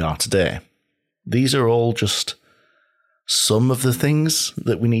to what they are today. These are all just some of the things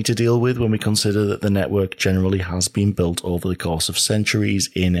that we need to deal with when we consider that the network generally has been built over the course of centuries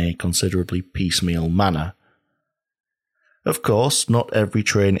in a considerably piecemeal manner. Of course, not every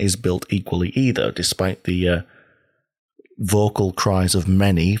train is built equally either, despite the vocal cries of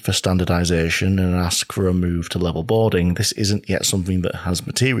many for standardisation and ask for a move to level boarding. This isn't yet something that has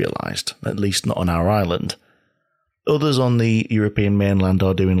materialised, at least not on our island. Others on the European mainland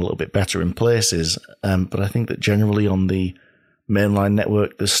are doing a little bit better in places, but I think that generally on the mainline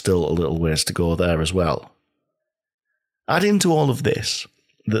network there's still a little ways to go there as well. Add into all of this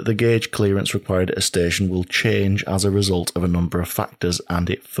that the gauge clearance required at a station will change as a result of a number of factors, and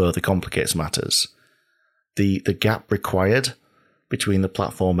it further complicates matters. The gap required between the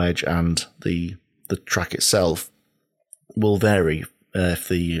platform edge and the track itself will vary. If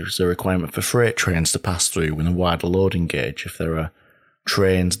there's a requirement for freight trains to pass through in a wider loading gauge, if there are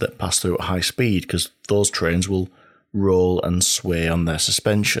trains that pass through at high speed, because those trains will roll and sway on their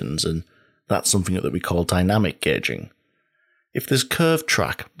suspensions, and that's something that we call dynamic gauging. If there's curved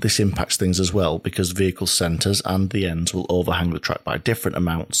track, this impacts things as well, because vehicle centres and the ends will overhang the track by different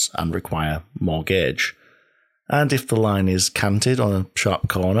amounts and require more gauge. And if the line is canted on a sharp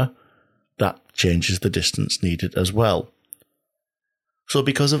corner, that changes the distance needed as well. So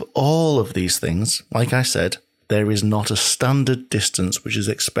because of all of these things, like I said, there is not a standard distance which is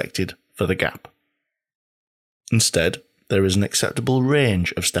expected for the gap. Instead, there is an acceptable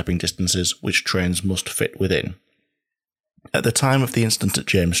range of stepping distances which trains must fit within. At the time of the incident at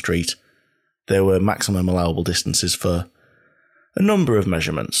James Street, there were maximum allowable distances for a number of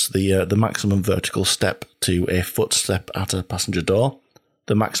measurements: the maximum vertical step to a footstep at a passenger door,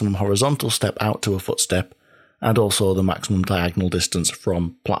 the maximum horizontal step out to a footstep, and also the maximum diagonal distance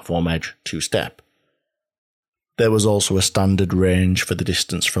from platform edge to step. There was also a standard range for the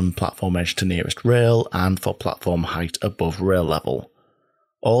distance from platform edge to nearest rail and for platform height above rail level.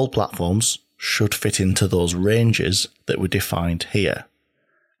 All platforms should fit into those ranges that were defined here,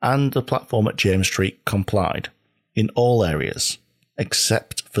 and the platform at James Street complied in all areas,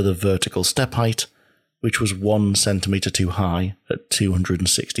 except for the vertical step height, which was 1 centimetre too high at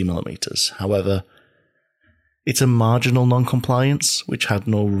 260mm. However, it's a marginal non-compliance, which had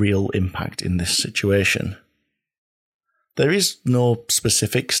no real impact in this situation. There is no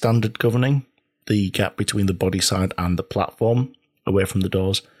specific standard governing the gap between the body side and the platform, away from the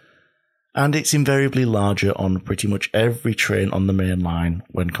doors, and it's invariably larger on pretty much every train on the main line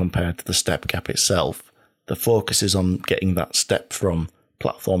when compared to the step gap itself. The focus is on getting that step from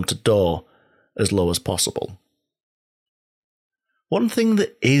platform to door as low as possible. One thing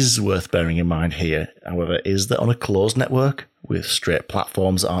that is worth bearing in mind here, however, is that on a closed network, with straight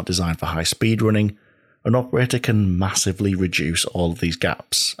platforms that aren't designed for high speed running, an operator can massively reduce all of these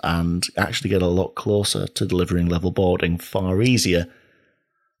gaps and actually get a lot closer to delivering level boarding far easier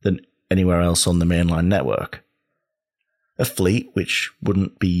than anywhere else on the mainline network. A fleet which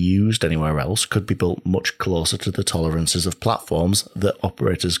wouldn't be used anywhere else could be built much closer to the tolerances of platforms that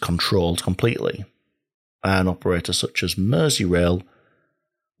operators controlled completely. An operator such as Merseyrail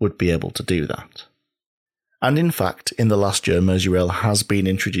would be able to do that. And in fact, in the last year, Merseyrail has been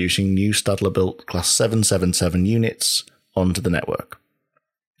introducing new Stadler-built Class 777 units onto the network.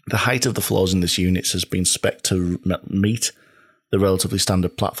 The height of the floors in these units has been spec'd to meet the relatively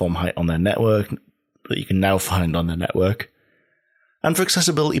standard platform height on their network that you can now find on their network. And for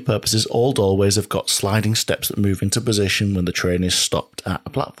accessibility purposes, all doorways have got sliding steps that move into position when the train is stopped at a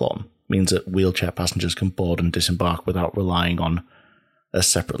platform. It means that wheelchair passengers can board and disembark without relying on a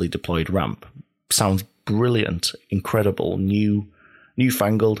separately deployed ramp. Sounds brilliant, incredible,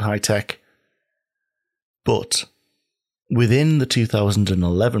 newfangled, high-tech. But within the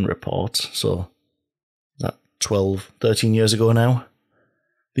 2011 report, so that 13 years ago now,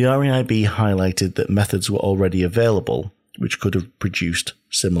 the RAIB highlighted that methods were already available which could have produced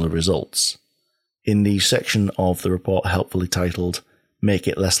similar results. In the section of the report helpfully titled, "Make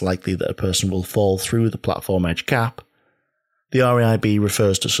it less likely that a person will fall through the platform edge gap," the RAIB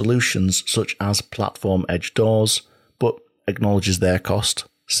refers to solutions such as platform edge doors, but acknowledges their cost,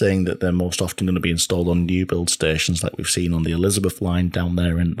 saying that they're most often going to be installed on new build stations like we've seen on the Elizabeth line down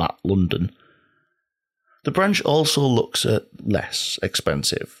there in that London. The branch also looks at less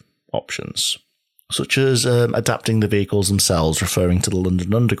expensive options, such as adapting the vehicles themselves, referring to the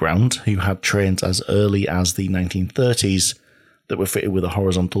London Underground, who had trains as early as the 1930s that were fitted with a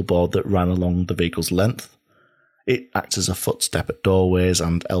horizontal board that ran along the vehicle's length. It acts as a footstep at doorways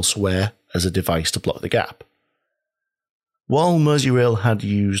and elsewhere as a device to block the gap. While Merseyrail had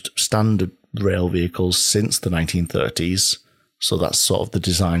used standard rail vehicles since the 1930s, so that's sort of the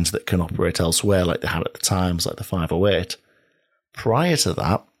designs that can operate elsewhere like they had at the times, like the 508, prior to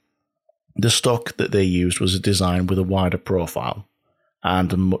that, the stock that they used was a design with a wider profile,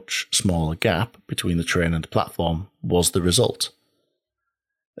 and a much smaller gap between the train and the platform was the result.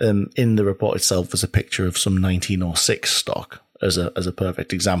 In the report itself, there's a picture of some 1906 stock as a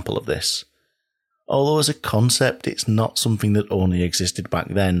perfect example of this. Although as a concept, it's not something that only existed back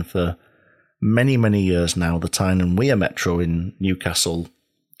then. For many, many years now, the Tyne and Wear Metro in Newcastle,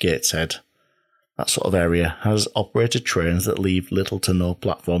 Gateshead, that sort of area, has operated trains that leave little to no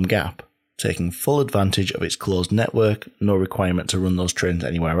platform gap, taking full advantage of its closed network, no requirement to run those trains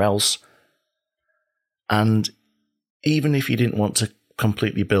anywhere else. And even if you didn't want to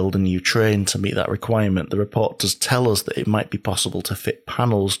completely build a new train to meet that requirement, the report does tell us that it might be possible to fit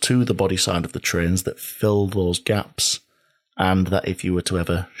panels to the body side of the trains that fill those gaps, and that if you were to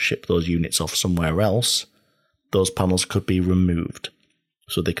ever ship those units off somewhere else, those panels could be removed,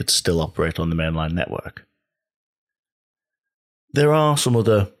 so they could still operate on the mainline network. There are some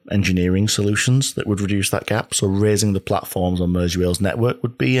other engineering solutions that would reduce that gap, so raising the platforms on Merseyrail's network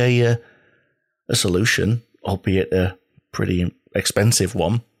would be a solution, albeit a pretty expensive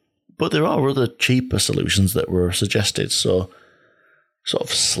one. But there are other cheaper solutions that were suggested, so sort of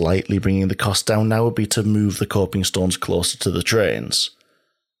slightly bringing the cost down now would be to move the coping stones closer to the trains.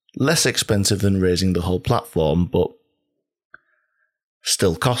 Less expensive than raising the whole platform, but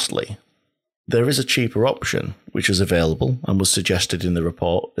still costly. There is a cheaper option, which is available and was suggested in the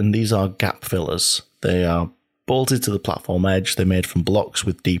report, and these are gap fillers. They are bolted to the platform edge, they're made from blocks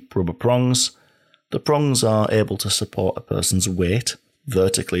with deep rubber prongs. The prongs are able to support a person's weight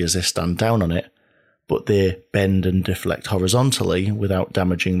vertically as they stand down on it, but they bend and deflect horizontally without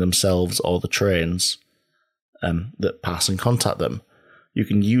damaging themselves or the trains that pass and contact them. You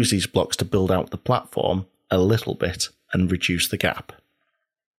can use these blocks to build out the platform a little bit and reduce the gap.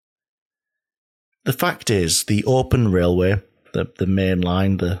 The fact is, the open railway, the main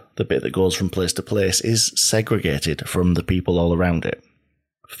line, the bit that goes from place to place, is segregated from the people all around it.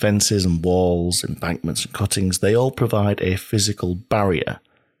 Fences and walls, embankments and cuttings, they all provide a physical barrier.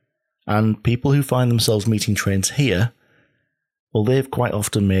 And people who find themselves meeting trains here, well, they've quite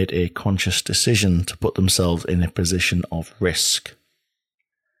often made a conscious decision to put themselves in a position of risk.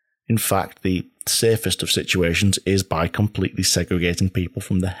 In fact, the safest of situations is by completely segregating people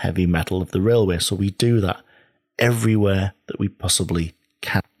from the heavy metal of the railway, so we do that everywhere that we possibly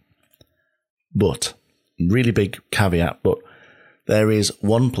can. But, really big caveat, but there is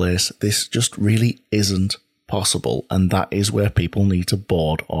one place this just really isn't possible, and that is where people need to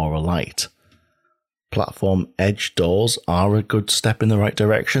board or alight. Platform edge doors are a good step in the right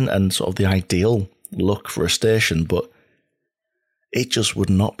direction and sort of the ideal look for a station, but it just would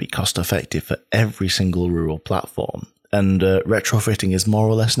not be cost effective for every single rural platform, and retrofitting is more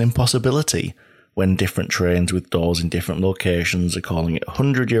or less an impossibility when different trains with doors in different locations are calling it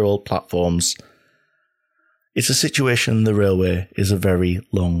 100-year-old platforms. It's a situation the railway is a very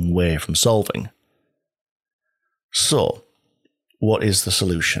long way from solving. So, what is the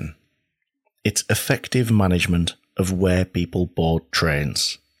solution? It's effective management of where people board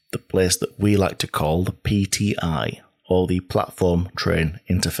trains, the place that we like to call the PTI, or the Platform Train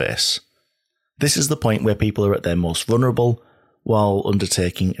Interface. This is the point where people are at their most vulnerable while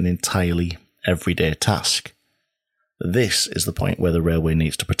undertaking an entirely everyday task. This is the point where the railway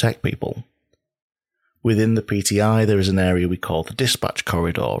needs to protect people. Within the PTI, there is an area we call the dispatch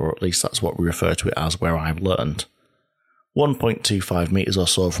corridor, or at least that's what we refer to it as where I've learned. 1.25 metres or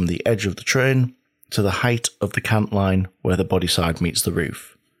so from the edge of the train to the height of the cant line where the body side meets the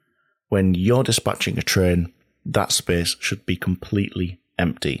roof. When you're dispatching a train, that space should be completely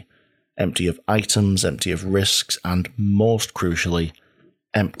empty. Empty of items, empty of risks, and most crucially,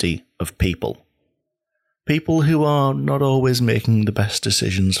 empty of people. People who are not always making the best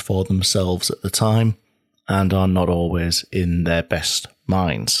decisions for themselves at the time, and are not always in their best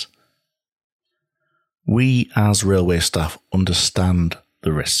minds. We as railway staff understand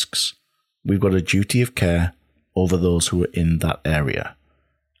the risks. We've got a duty of care over those who are in that area.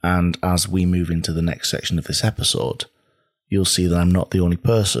 And as we move into the next section of this episode, you'll see that I'm not the only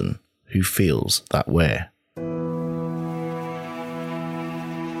person who feels that way.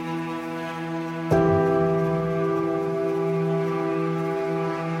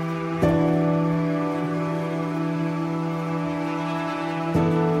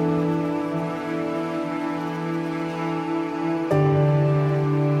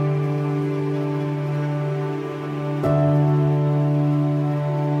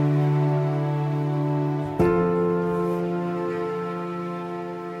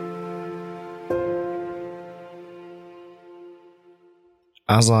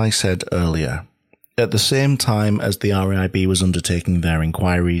 As I said earlier, at the same time as the RAIB was undertaking their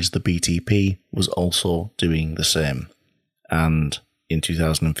inquiries, the BTP was also doing the same. And in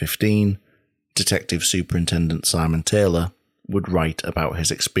 2015, Detective Superintendent Simon Taylor would write about his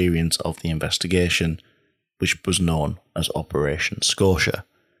experience of the investigation, which was known as Operation Scotia.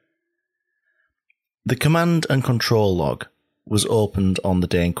 The command and control log was opened on the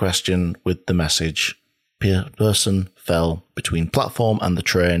day in question with the message, "Person fell between platform and the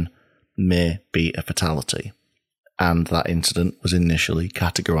train, may be a fatality," and that incident was initially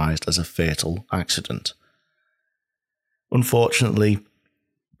categorised as a fatal accident. Unfortunately,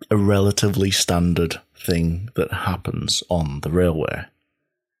 a relatively standard thing that happens on the railway.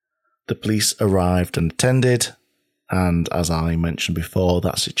 The police arrived and attended, and as I mentioned before,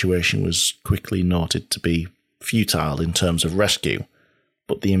 that situation was quickly noted to be futile in terms of rescue,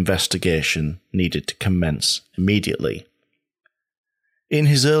 but the investigation needed to commence immediately. In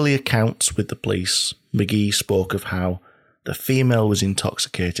his early accounts with the police, McGee spoke of how the female was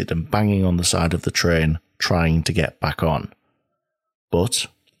intoxicated and banging on the side of the train, trying to get back on. But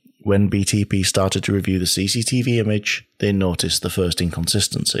when BTP started to review the CCTV image, they noticed the first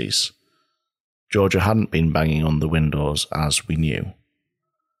inconsistencies. Georgia hadn't been banging on the windows as we knew.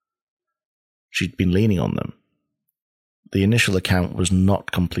 She'd been leaning on them. The initial account was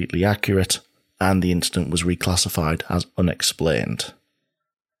not completely accurate, and the incident was reclassified as unexplained.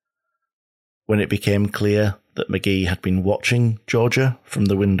 When it became clear that McGee had been watching Georgia from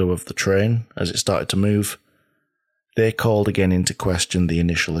the window of the train as it started to move, they called again into question the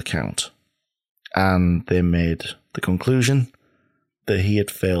initial account. and they made the conclusion that he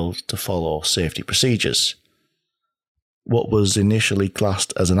had failed to follow safety procedures. What was initially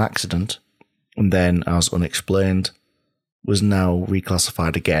classed as an accident, and then as unexplained, was now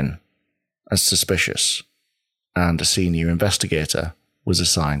reclassified again as suspicious, and a senior investigator was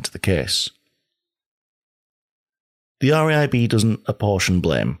assigned to the case. The RAIB doesn't apportion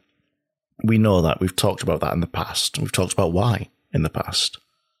blame. We know that, we've talked about that in the past, and we've talked about why in the past.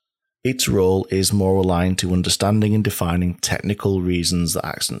 Its role is more aligned to understanding and defining technical reasons that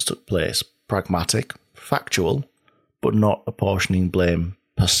accidents took place, pragmatic, factual, but not apportioning blame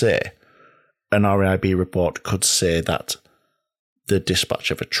per se. An RAIB report could say that the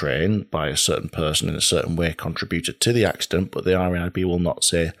dispatch of a train by a certain person in a certain way contributed to the accident, but the RAIB will not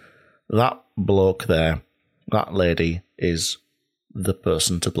say that bloke there, that lady, is the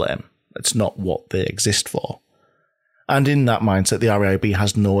person to blame. It's not what they exist for. And in that mindset, the RAIB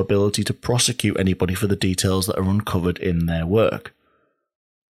has no ability to prosecute anybody for the details that are uncovered in their work.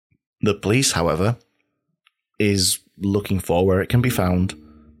 The police, however, is looking for, where it can be found,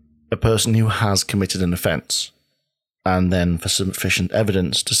 a person who has committed an offence, and then for sufficient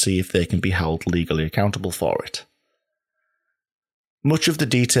evidence to see if they can be held legally accountable for it. Much of the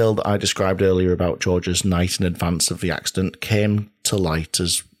detail that I described earlier about George's night in advance of the accident came to light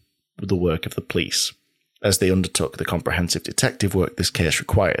as the work of the police, as they undertook the comprehensive detective work this case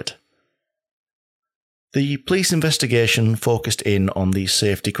required. The police investigation focused in on the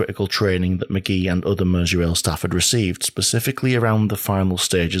safety-critical training that McGee and other Merseyrail staff had received, specifically around the final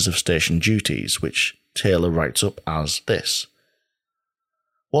stages of station duties, which Taylor writes up as this.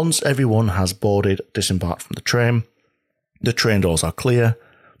 Once everyone has boarded, disembarked from the train doors are clear,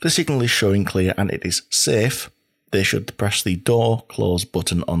 the signal is showing clear and it is safe, they should press the door close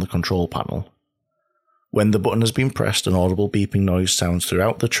button on the control panel. When the button has been pressed, an audible beeping noise sounds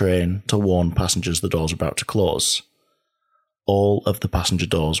throughout the train to warn passengers the doors are about to close. All of the passenger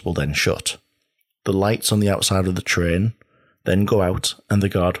doors will then shut. The lights on the outside of the train then go out, and the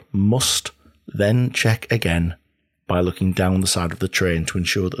guard must then check again by looking down the side of the train to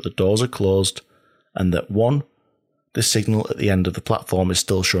ensure that the doors are closed and that 1, the signal at the end of the platform is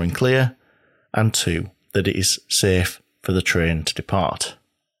still showing clear, and 2, that it is safe for the train to depart.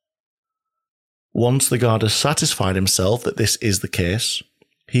 Once the guard has satisfied himself that this is the case,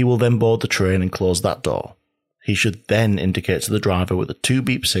 he will then board the train and close that door. He should then indicate to the driver with a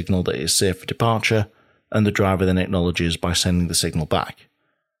 2-beep signal that it is safe for departure, and the driver then acknowledges by sending the signal back.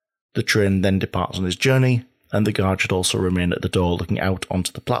 The train then departs on its journey, and the guard should also remain at the door looking out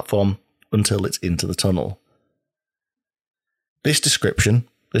onto the platform until it's into the tunnel. This description,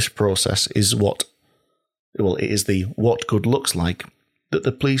 this process, is what good looks like that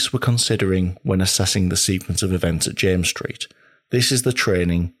the police were considering when assessing the sequence of events at James Street. This is the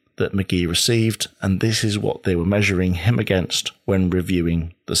training that McGee received, and this is what they were measuring him against when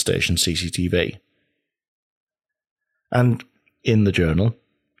reviewing the station CCTV. And in the journal,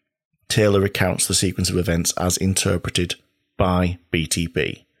 Taylor recounts the sequence of events as interpreted by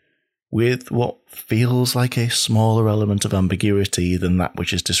BTP, with what feels like a smaller element of ambiguity than that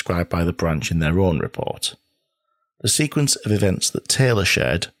which is described by the branch in their own report. The sequence of events that Taylor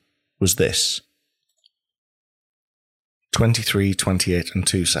shared was this: 23, 28 and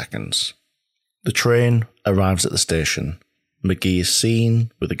 2 seconds. The train arrives at the station. McGee is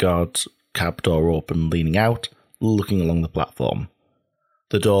seen with the guard's cab door open, leaning out, looking along the platform.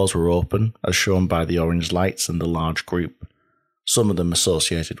 The doors were open, as shown by the orange lights and the large group, some of them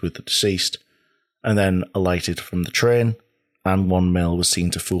associated with the deceased, and then alighted from the train, and one male was seen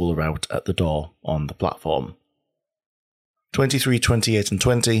to fool about at the door on the platform. 23, 28 and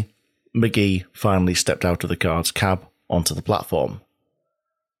 20, McGee finally stepped out of the guard's cab onto the platform.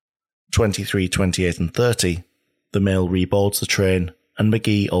 23, 28 and 30, the male reboards the train, and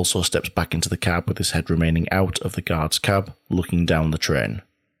McGee also steps back into the cab with his head remaining out of the guard's cab, looking down the train.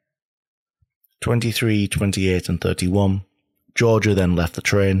 23, 28 and 31, Georgia then left the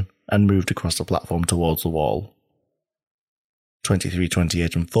train and moved across the platform towards the wall. 23,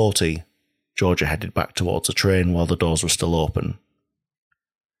 28 and 40, Georgia headed back towards the train while the doors were still open.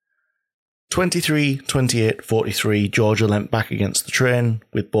 23, 28, 43, Georgia leant back against the train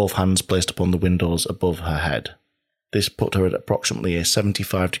with both hands placed upon the windows above her head. This put her at approximately a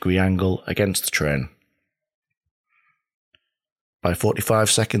 75-degree angle against the train. By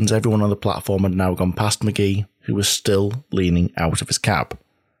 45 seconds, everyone on the platform had now gone past McGee, who was still leaning out of his cab.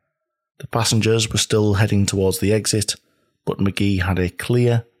 The passengers were still heading towards the exit, but McGee had a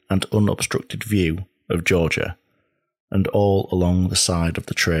clear and unobstructed view of Georgia, and all along the side of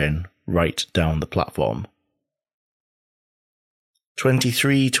the train, right down the platform.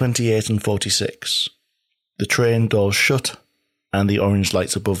 23, 28 and 46. The train doors shut and the orange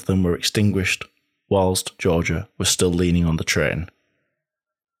lights above them were extinguished whilst Georgia was still leaning on the train.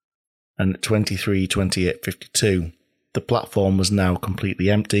 And at 23, 28, 52, the platform was now completely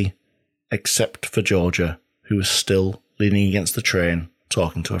empty, except for Georgia, who was still leaning against the train,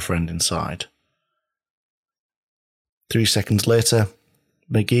 talking to a friend inside. 3 seconds later,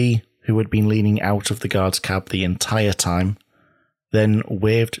 McGee, who had been leaning out of the guard's cab the entire time, then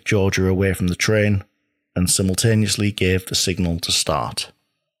waved Georgia away from the train and simultaneously gave the signal to start.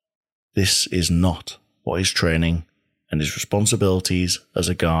 This is not what his training and his responsibilities as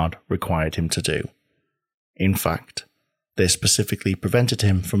a guard required him to do. In fact, they specifically prevented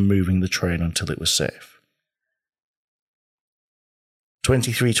him from moving the train until it was safe.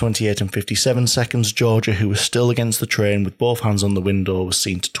 23, 28 and 57 seconds, Georgia, who was still against the train with both hands on the window, was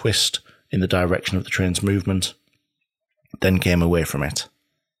seen to twist in the direction of the train's movement, then came away from it,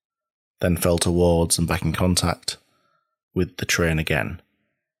 then fell towards and back in contact with the train again.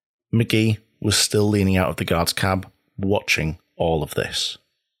 McGee was still leaning out of the guard's cab, watching all of this.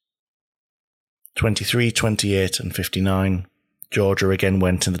 23, 28 and 59, Georgia again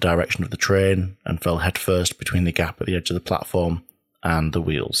went in the direction of the train and fell headfirst between the gap at the edge of the platform and the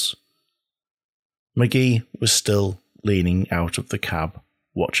wheels. McGee was still leaning out of the cab,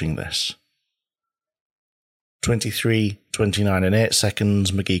 watching this. 23, 29 and 8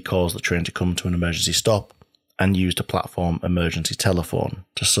 seconds, McGee caused the train to come to an emergency stop and used a platform emergency telephone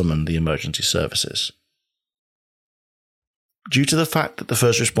to summon the emergency services. Due to the fact that the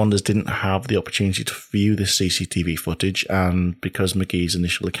first responders didn't have the opportunity to view this CCTV footage, and because McGee's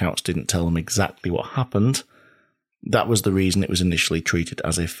initial accounts didn't tell them exactly what happened, that was the reason it was initially treated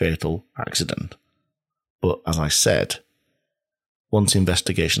as a fatal accident. But as I said, once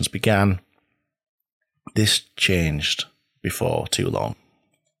investigations began, this changed before too long.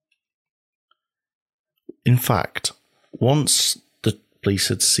 In fact, once the police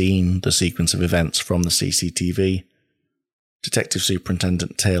had seen the sequence of events from the CCTV, Detective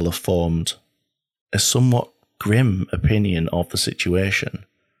Superintendent Taylor formed a somewhat grim opinion of the situation.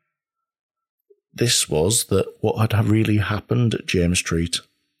 This was that what had really happened at James Street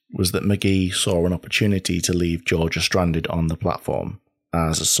was that McGee saw an opportunity to leave Georgia stranded on the platform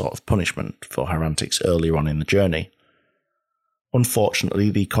as a sort of punishment for her antics earlier on in the journey.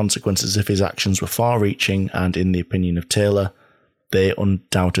 Unfortunately, the consequences of his actions were far-reaching, and in the opinion of Taylor, they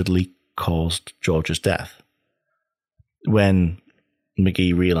undoubtedly caused Georgia's death. When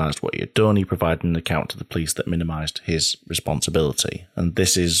McGee realised what he had done, he provided an account to the police that minimised his responsibility, and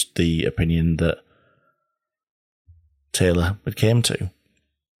this is the opinion that Taylor came to.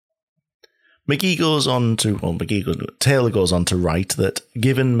 Taylor goes on to write that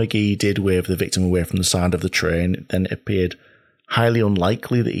given McGee did wave the victim away from the side of the train, then it appeared highly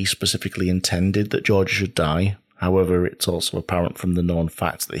unlikely that he specifically intended that Georgia should die. However, it's also apparent from the known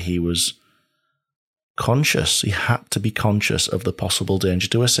fact that he was conscious. He had to be conscious of the possible danger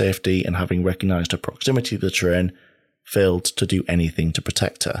to her safety, and having recognised her proximity to the train, failed to do anything to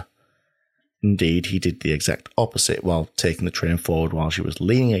protect her. Indeed, he did the exact opposite while taking the train forward while she was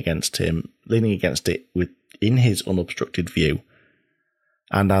leaning against it within his unobstructed view.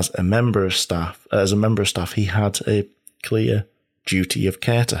 And as a member of staff, he had a clear duty of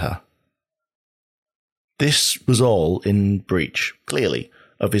care to her. This was all in breach, clearly,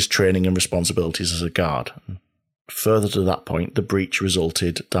 of his training and responsibilities as a guard. Further to that point, the breach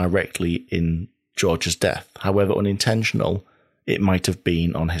resulted directly in George's death. However unintentional it might have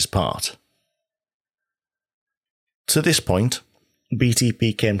been on his part. To this point,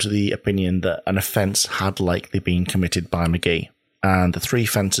 BTP came to the opinion that an offence had likely been committed by McGee, and the three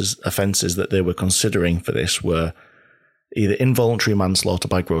offences that they were considering for this were either involuntary manslaughter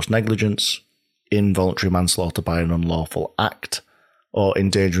by gross negligence, involuntary manslaughter by an unlawful act, or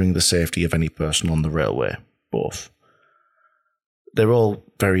endangering the safety of any person on the railway, both. They're all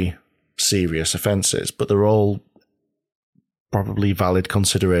very serious offences, but they're all probably valid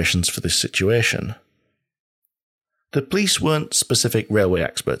considerations for this situation. The police weren't specific railway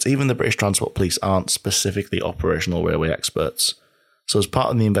experts. Even the British Transport Police aren't specifically operational railway experts. So as part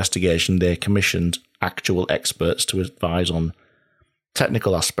of the investigation, they commissioned actual experts to advise on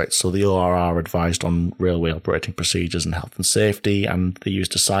technical aspects. So the ORR advised on railway operating procedures and health and safety, and they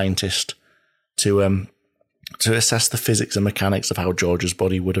used a scientist to assess the physics and mechanics of how George's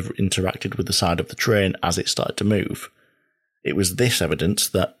body would have interacted with the side of the train as it started to move. It was this evidence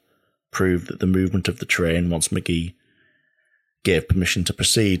that proved that the movement of the train, once McGee gave permission to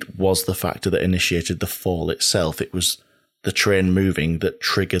proceed, was the factor that initiated the fall itself. It was the train moving that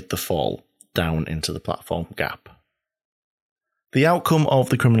triggered the fall down into the platform gap. The outcome of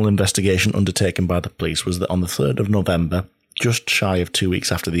the criminal investigation undertaken by the police was that on the 3rd of November, just shy of 2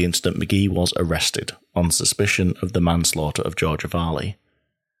 weeks after the incident, McGee was arrested on suspicion of the manslaughter of Georgia Varley.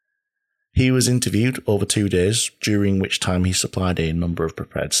 He was interviewed over 2 days, during which time he supplied a number of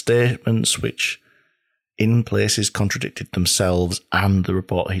prepared statements which in places contradicted themselves and the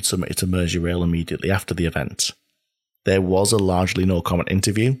report he'd submitted to Merseyrail immediately after the event. There was a largely no-comment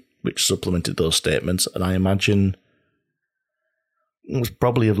interview, which supplemented those statements, and I imagine it was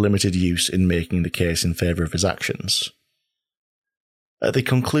probably of limited use in making the case in favour of his actions. At the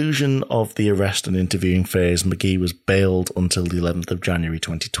conclusion of the arrest and interviewing phase, McGee was bailed until the 11th of January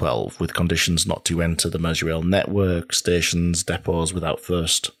 2012, with conditions not to enter the Merseyrail network, stations, depots without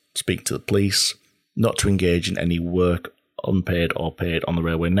first speaking to the police, not to engage in any work, unpaid or paid, on the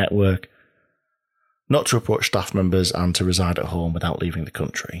railway network, not to approach staff members, and to reside at home without leaving the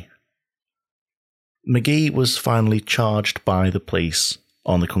country. McGee was finally charged by the police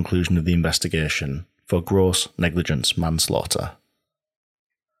on the conclusion of the investigation for gross negligence manslaughter.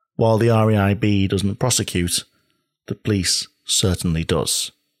 While the RAIB doesn't prosecute, the police certainly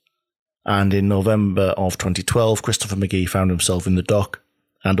does. And in November of 2012, Christopher McGee found himself in the dock,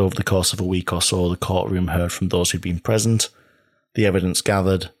 and over the course of a week or so, the courtroom heard from those who'd been present, the evidence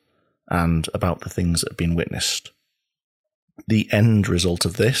gathered, and about the things that had been witnessed. The end result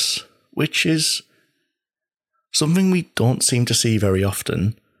of this, which is something we don't seem to see very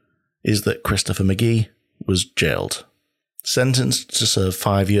often, is that Christopher McGee was jailed, sentenced to serve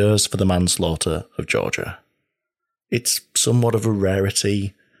 5 years for the manslaughter of Georgia. It's somewhat of a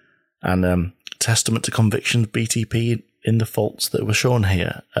rarity and testament to conviction of BTP in the faults that were shown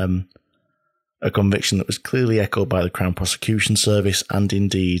here. A conviction that was clearly echoed by the Crown Prosecution Service and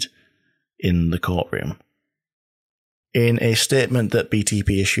indeed in the courtroom. In a statement that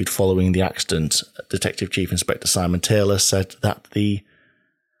BTP issued following the accident, Detective Chief Inspector Simon Taylor said that the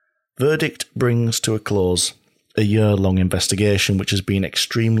verdict brings to a close a year-long investigation which has been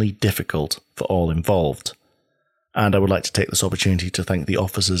extremely difficult for all involved. And I would like to take this opportunity to thank the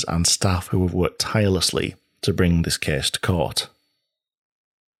officers and staff who have worked tirelessly to bring this case to court.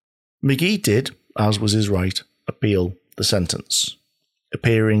 McGee did, as was his right, appeal the sentence,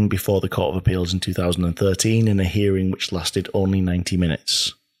 appearing before the Court of Appeals in 2013 in a hearing which lasted only 90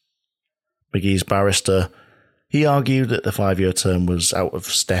 minutes. McGee's barrister, he argued that the 5-year term was out of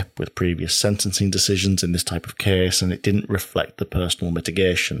step with previous sentencing decisions in this type of case, and it didn't reflect the personal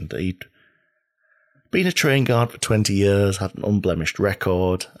mitigation, that he'd been a train guard for 20 years, had an unblemished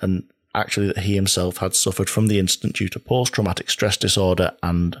record, and actually that he himself had suffered from the incident due to post-traumatic stress disorder,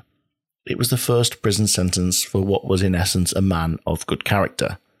 and it was the first prison sentence for what was in essence a man of good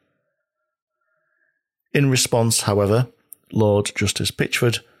character. In response, however, Lord Justice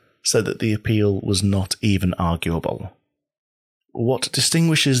Pitchford said that the appeal was not even arguable. What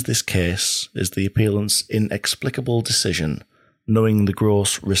distinguishes this case is the appealant's inexplicable decision, knowing the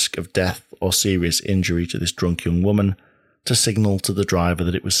gross risk of death or serious injury to this drunk young woman, to signal to the driver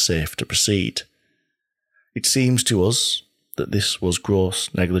that it was safe to proceed. It seems to us that this was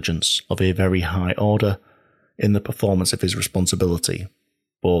gross negligence of a very high order in the performance of his responsibility,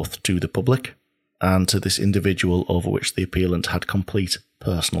 both to the public and to this individual over which the appealant had complete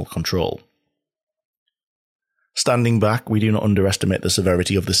personal control. Standing back, we do not underestimate the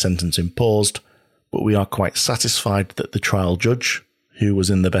severity of the sentence imposed, but we are quite satisfied that the trial judge, who was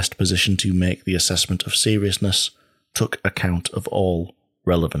in the best position to make the assessment of seriousness, took account of all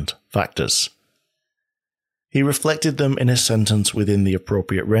relevant factors. He reflected them in his sentence within the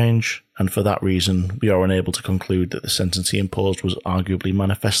appropriate range, and for that reason we are unable to conclude that the sentence he imposed was arguably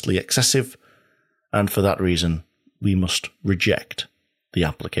manifestly excessive, and for that reason we must reject the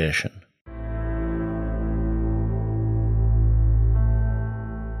application.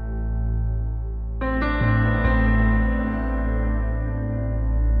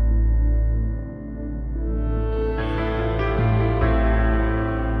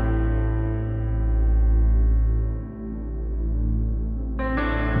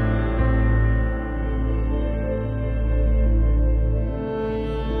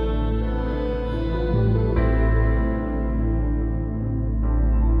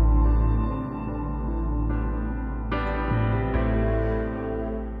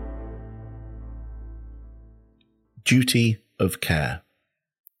 Duty of care.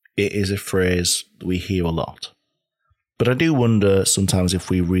 It is a phrase that we hear a lot, but I do wonder sometimes if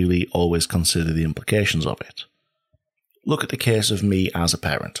we really always consider the implications of it. Look at the case of me as a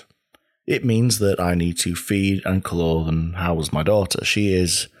parent. It means that I need to feed and clothe and house my daughter. She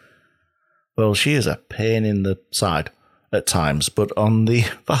is a pain in the side, at times, but on the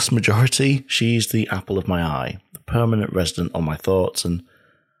vast majority, she's the apple of my eye, the permanent resident on my thoughts, and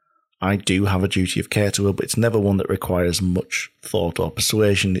I do have a duty of care to her, but it's never one that requires much thought or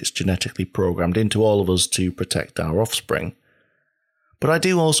persuasion. It's genetically programmed into all of us to protect our offspring. But I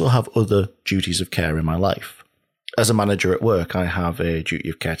do also have other duties of care in my life. As a manager at work, I have a duty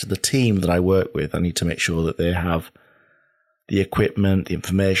of care to the team that I work with. I need to make sure that they have the equipment, the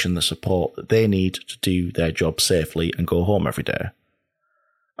information, the support that they need to do their job safely and go home every day.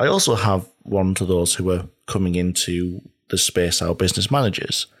 I also have one to those who are coming into the space our business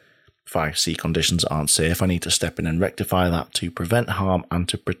manages. If I see conditions aren't safe, I need to step in and rectify that to prevent harm and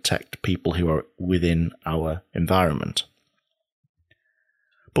to protect people who are within our environment.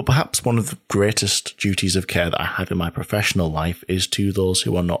 But perhaps one of the greatest duties of care that I have in my professional life is to those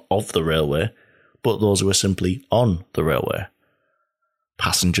who are not of the railway, but those who are simply on the railway.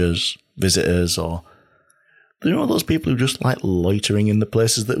 Passengers, visitors, or those people who just like loitering in the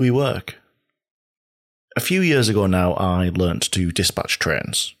places that we work. A few years ago now, I learnt to dispatch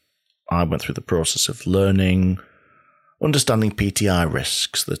trains. I went through the process of learning, understanding PTI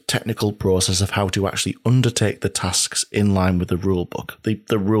risks, the technical process of how to actually undertake the tasks in line with the rulebook, the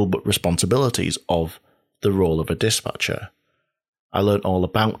rulebook responsibilities of the role of a dispatcher. I learnt all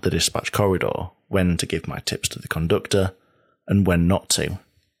about the dispatch corridor, when to give my tips to the conductor, and when not to.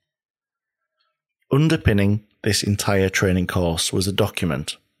 Underpinning this entire training course was a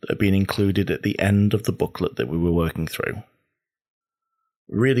document that had been included at the end of the booklet that we were working through.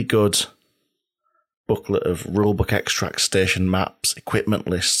 Really good booklet of rulebook extracts, station maps, equipment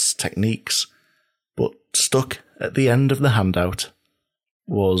lists, techniques, but stuck at the end of the handout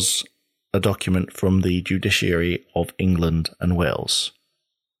was a document from the Judiciary of England and Wales.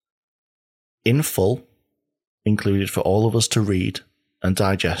 In full, included for all of us to read and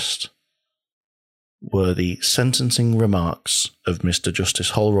digest, were the sentencing remarks of Mr.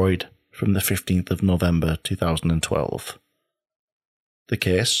 Justice Holroyd from the 15th of November 2012. The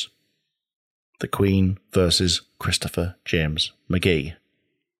case: the Queen versus Christopher James Magee.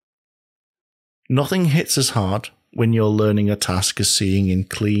 Nothing hits as hard when you're learning a task as seeing in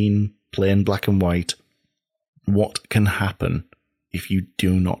clean, plain black and white what can happen if you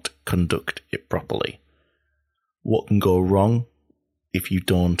do not conduct it properly. What can go wrong if you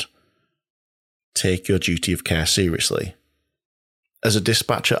don't take your duty of care seriously. As a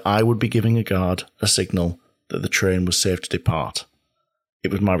dispatcher, I would be giving a guard a signal that the train was safe to depart.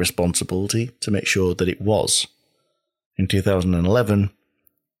 It was my responsibility to make sure that it was. In 2011,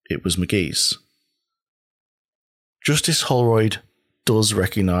 it was Magee's. Justice Holroyd does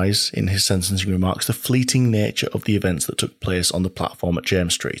recognise in his sentencing remarks the fleeting nature of the events that took place on the platform at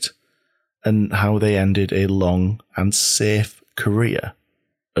James Street, and how they ended a long and safe career,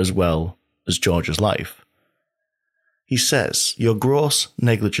 as well as George's life. He says, your gross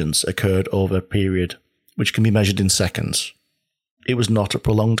negligence occurred over a period which can be measured in seconds. It was not a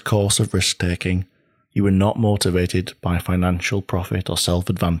prolonged course of risk-taking. You were not motivated by financial profit or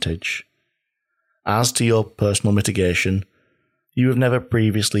self-advantage. As to your personal mitigation, you have never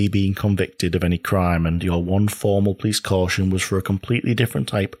previously been convicted of any crime, and your one formal police caution was for a completely different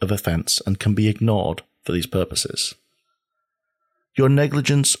type of offence and can be ignored for these purposes. Your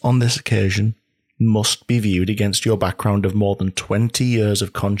negligence on this occasion must be viewed against your background of more than 20 years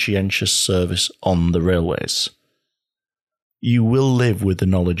of conscientious service on the railways. You will live with the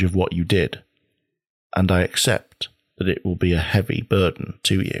knowledge of what you did, and I accept that it will be a heavy burden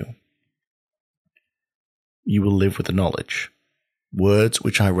to you. You will live with the knowledge. Words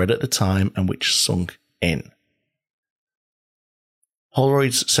which I read at the time and which sunk in.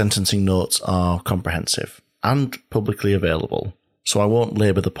 Holroyd's sentencing notes are comprehensive and publicly available, so I won't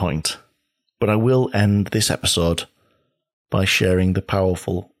labour the point, but I will end this episode by sharing the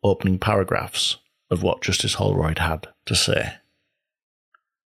powerful opening paragraphs of what Justice Holroyd had to say.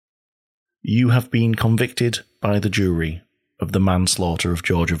 You have been convicted by the jury of the manslaughter of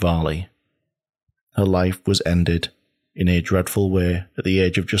Georgia Varley. Her life was ended in a dreadful way at the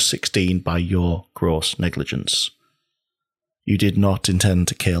age of just 16 by your gross negligence. You did not intend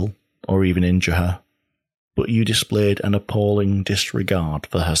to kill or even injure her, but you displayed an appalling disregard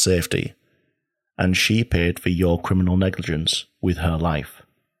for her safety, and she paid for your criminal negligence with her life.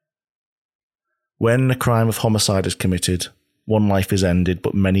 When a crime of homicide is committed, one life is ended,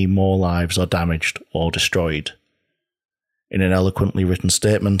 but many more lives are damaged or destroyed. In an eloquently written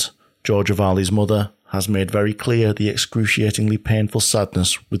statement, Georgia Varley's mother has made very clear the excruciatingly painful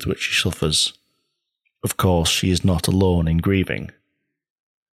sadness with which she suffers. Of course, she is not alone in grieving.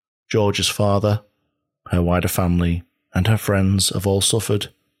 Georgia's father, her wider family, and her friends have all suffered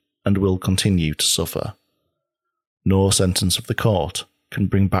and will continue to suffer. No sentence of the court can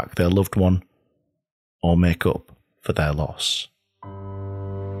bring back their loved one or make up for their loss.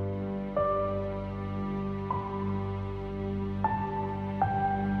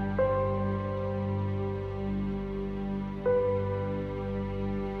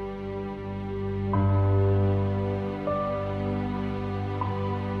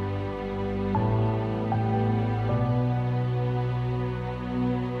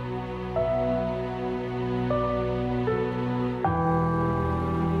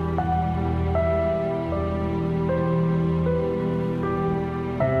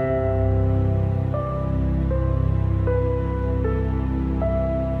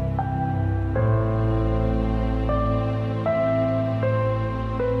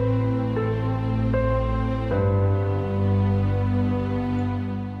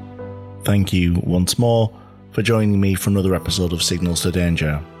 Thank you once more for joining me for another episode of Signals to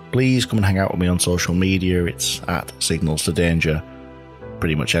Danger. Please come and hang out with me on social media. It's at Signals to Danger,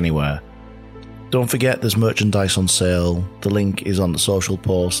 pretty much anywhere. Don't forget there's merchandise on sale. The link is on the social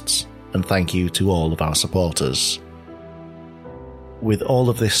posts. And thank you to all of our supporters. With all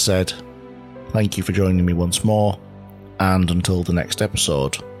of this said, thank you for joining me once more. And until the next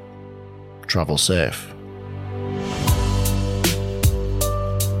episode, travel safe.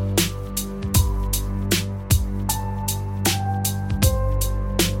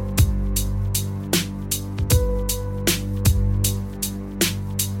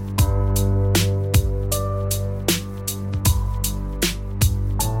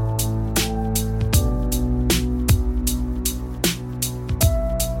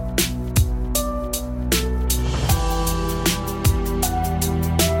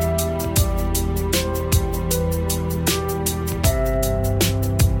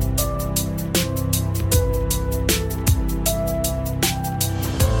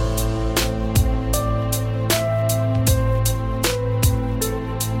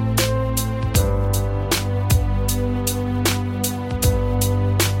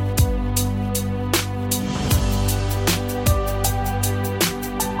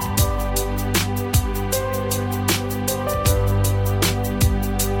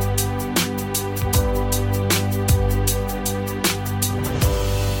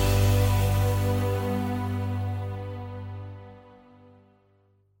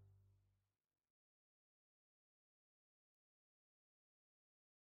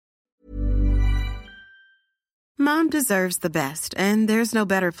 Mom deserves the best, and there's no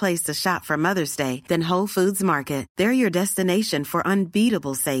better place to shop for Mother's Day than Whole Foods Market. They're your destination for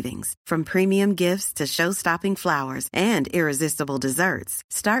unbeatable savings, from premium gifts to show-stopping flowers and irresistible desserts.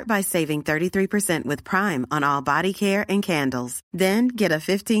 Start by saving 33% with Prime on all body care and candles. Then get a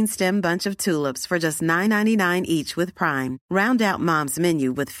 15-stem bunch of tulips for just $9.99 each with Prime. Round out Mom's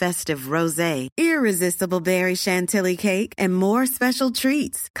menu with festive rosé, irresistible berry chantilly cake, and more special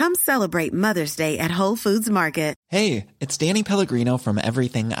treats. Come celebrate Mother's Day at Whole Foods Market. Hey, it's Danny Pellegrino from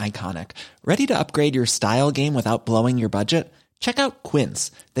Everything Iconic. Ready to upgrade your style game without blowing your budget? Check out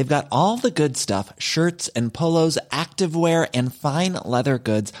Quince. They've got all the good stuff, shirts and polos, activewear, and fine leather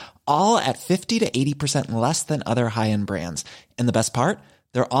goods, all at 50 to 80% less than other high-end brands. And the best part?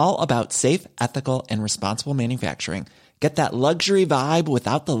 They're all about safe, ethical, and responsible manufacturing. Get that luxury vibe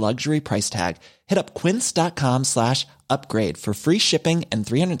without the luxury price tag. Hit up quince.com/upgrade for free shipping and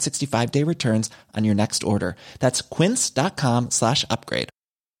 365-day returns on your next order. That's quince.com/upgrade.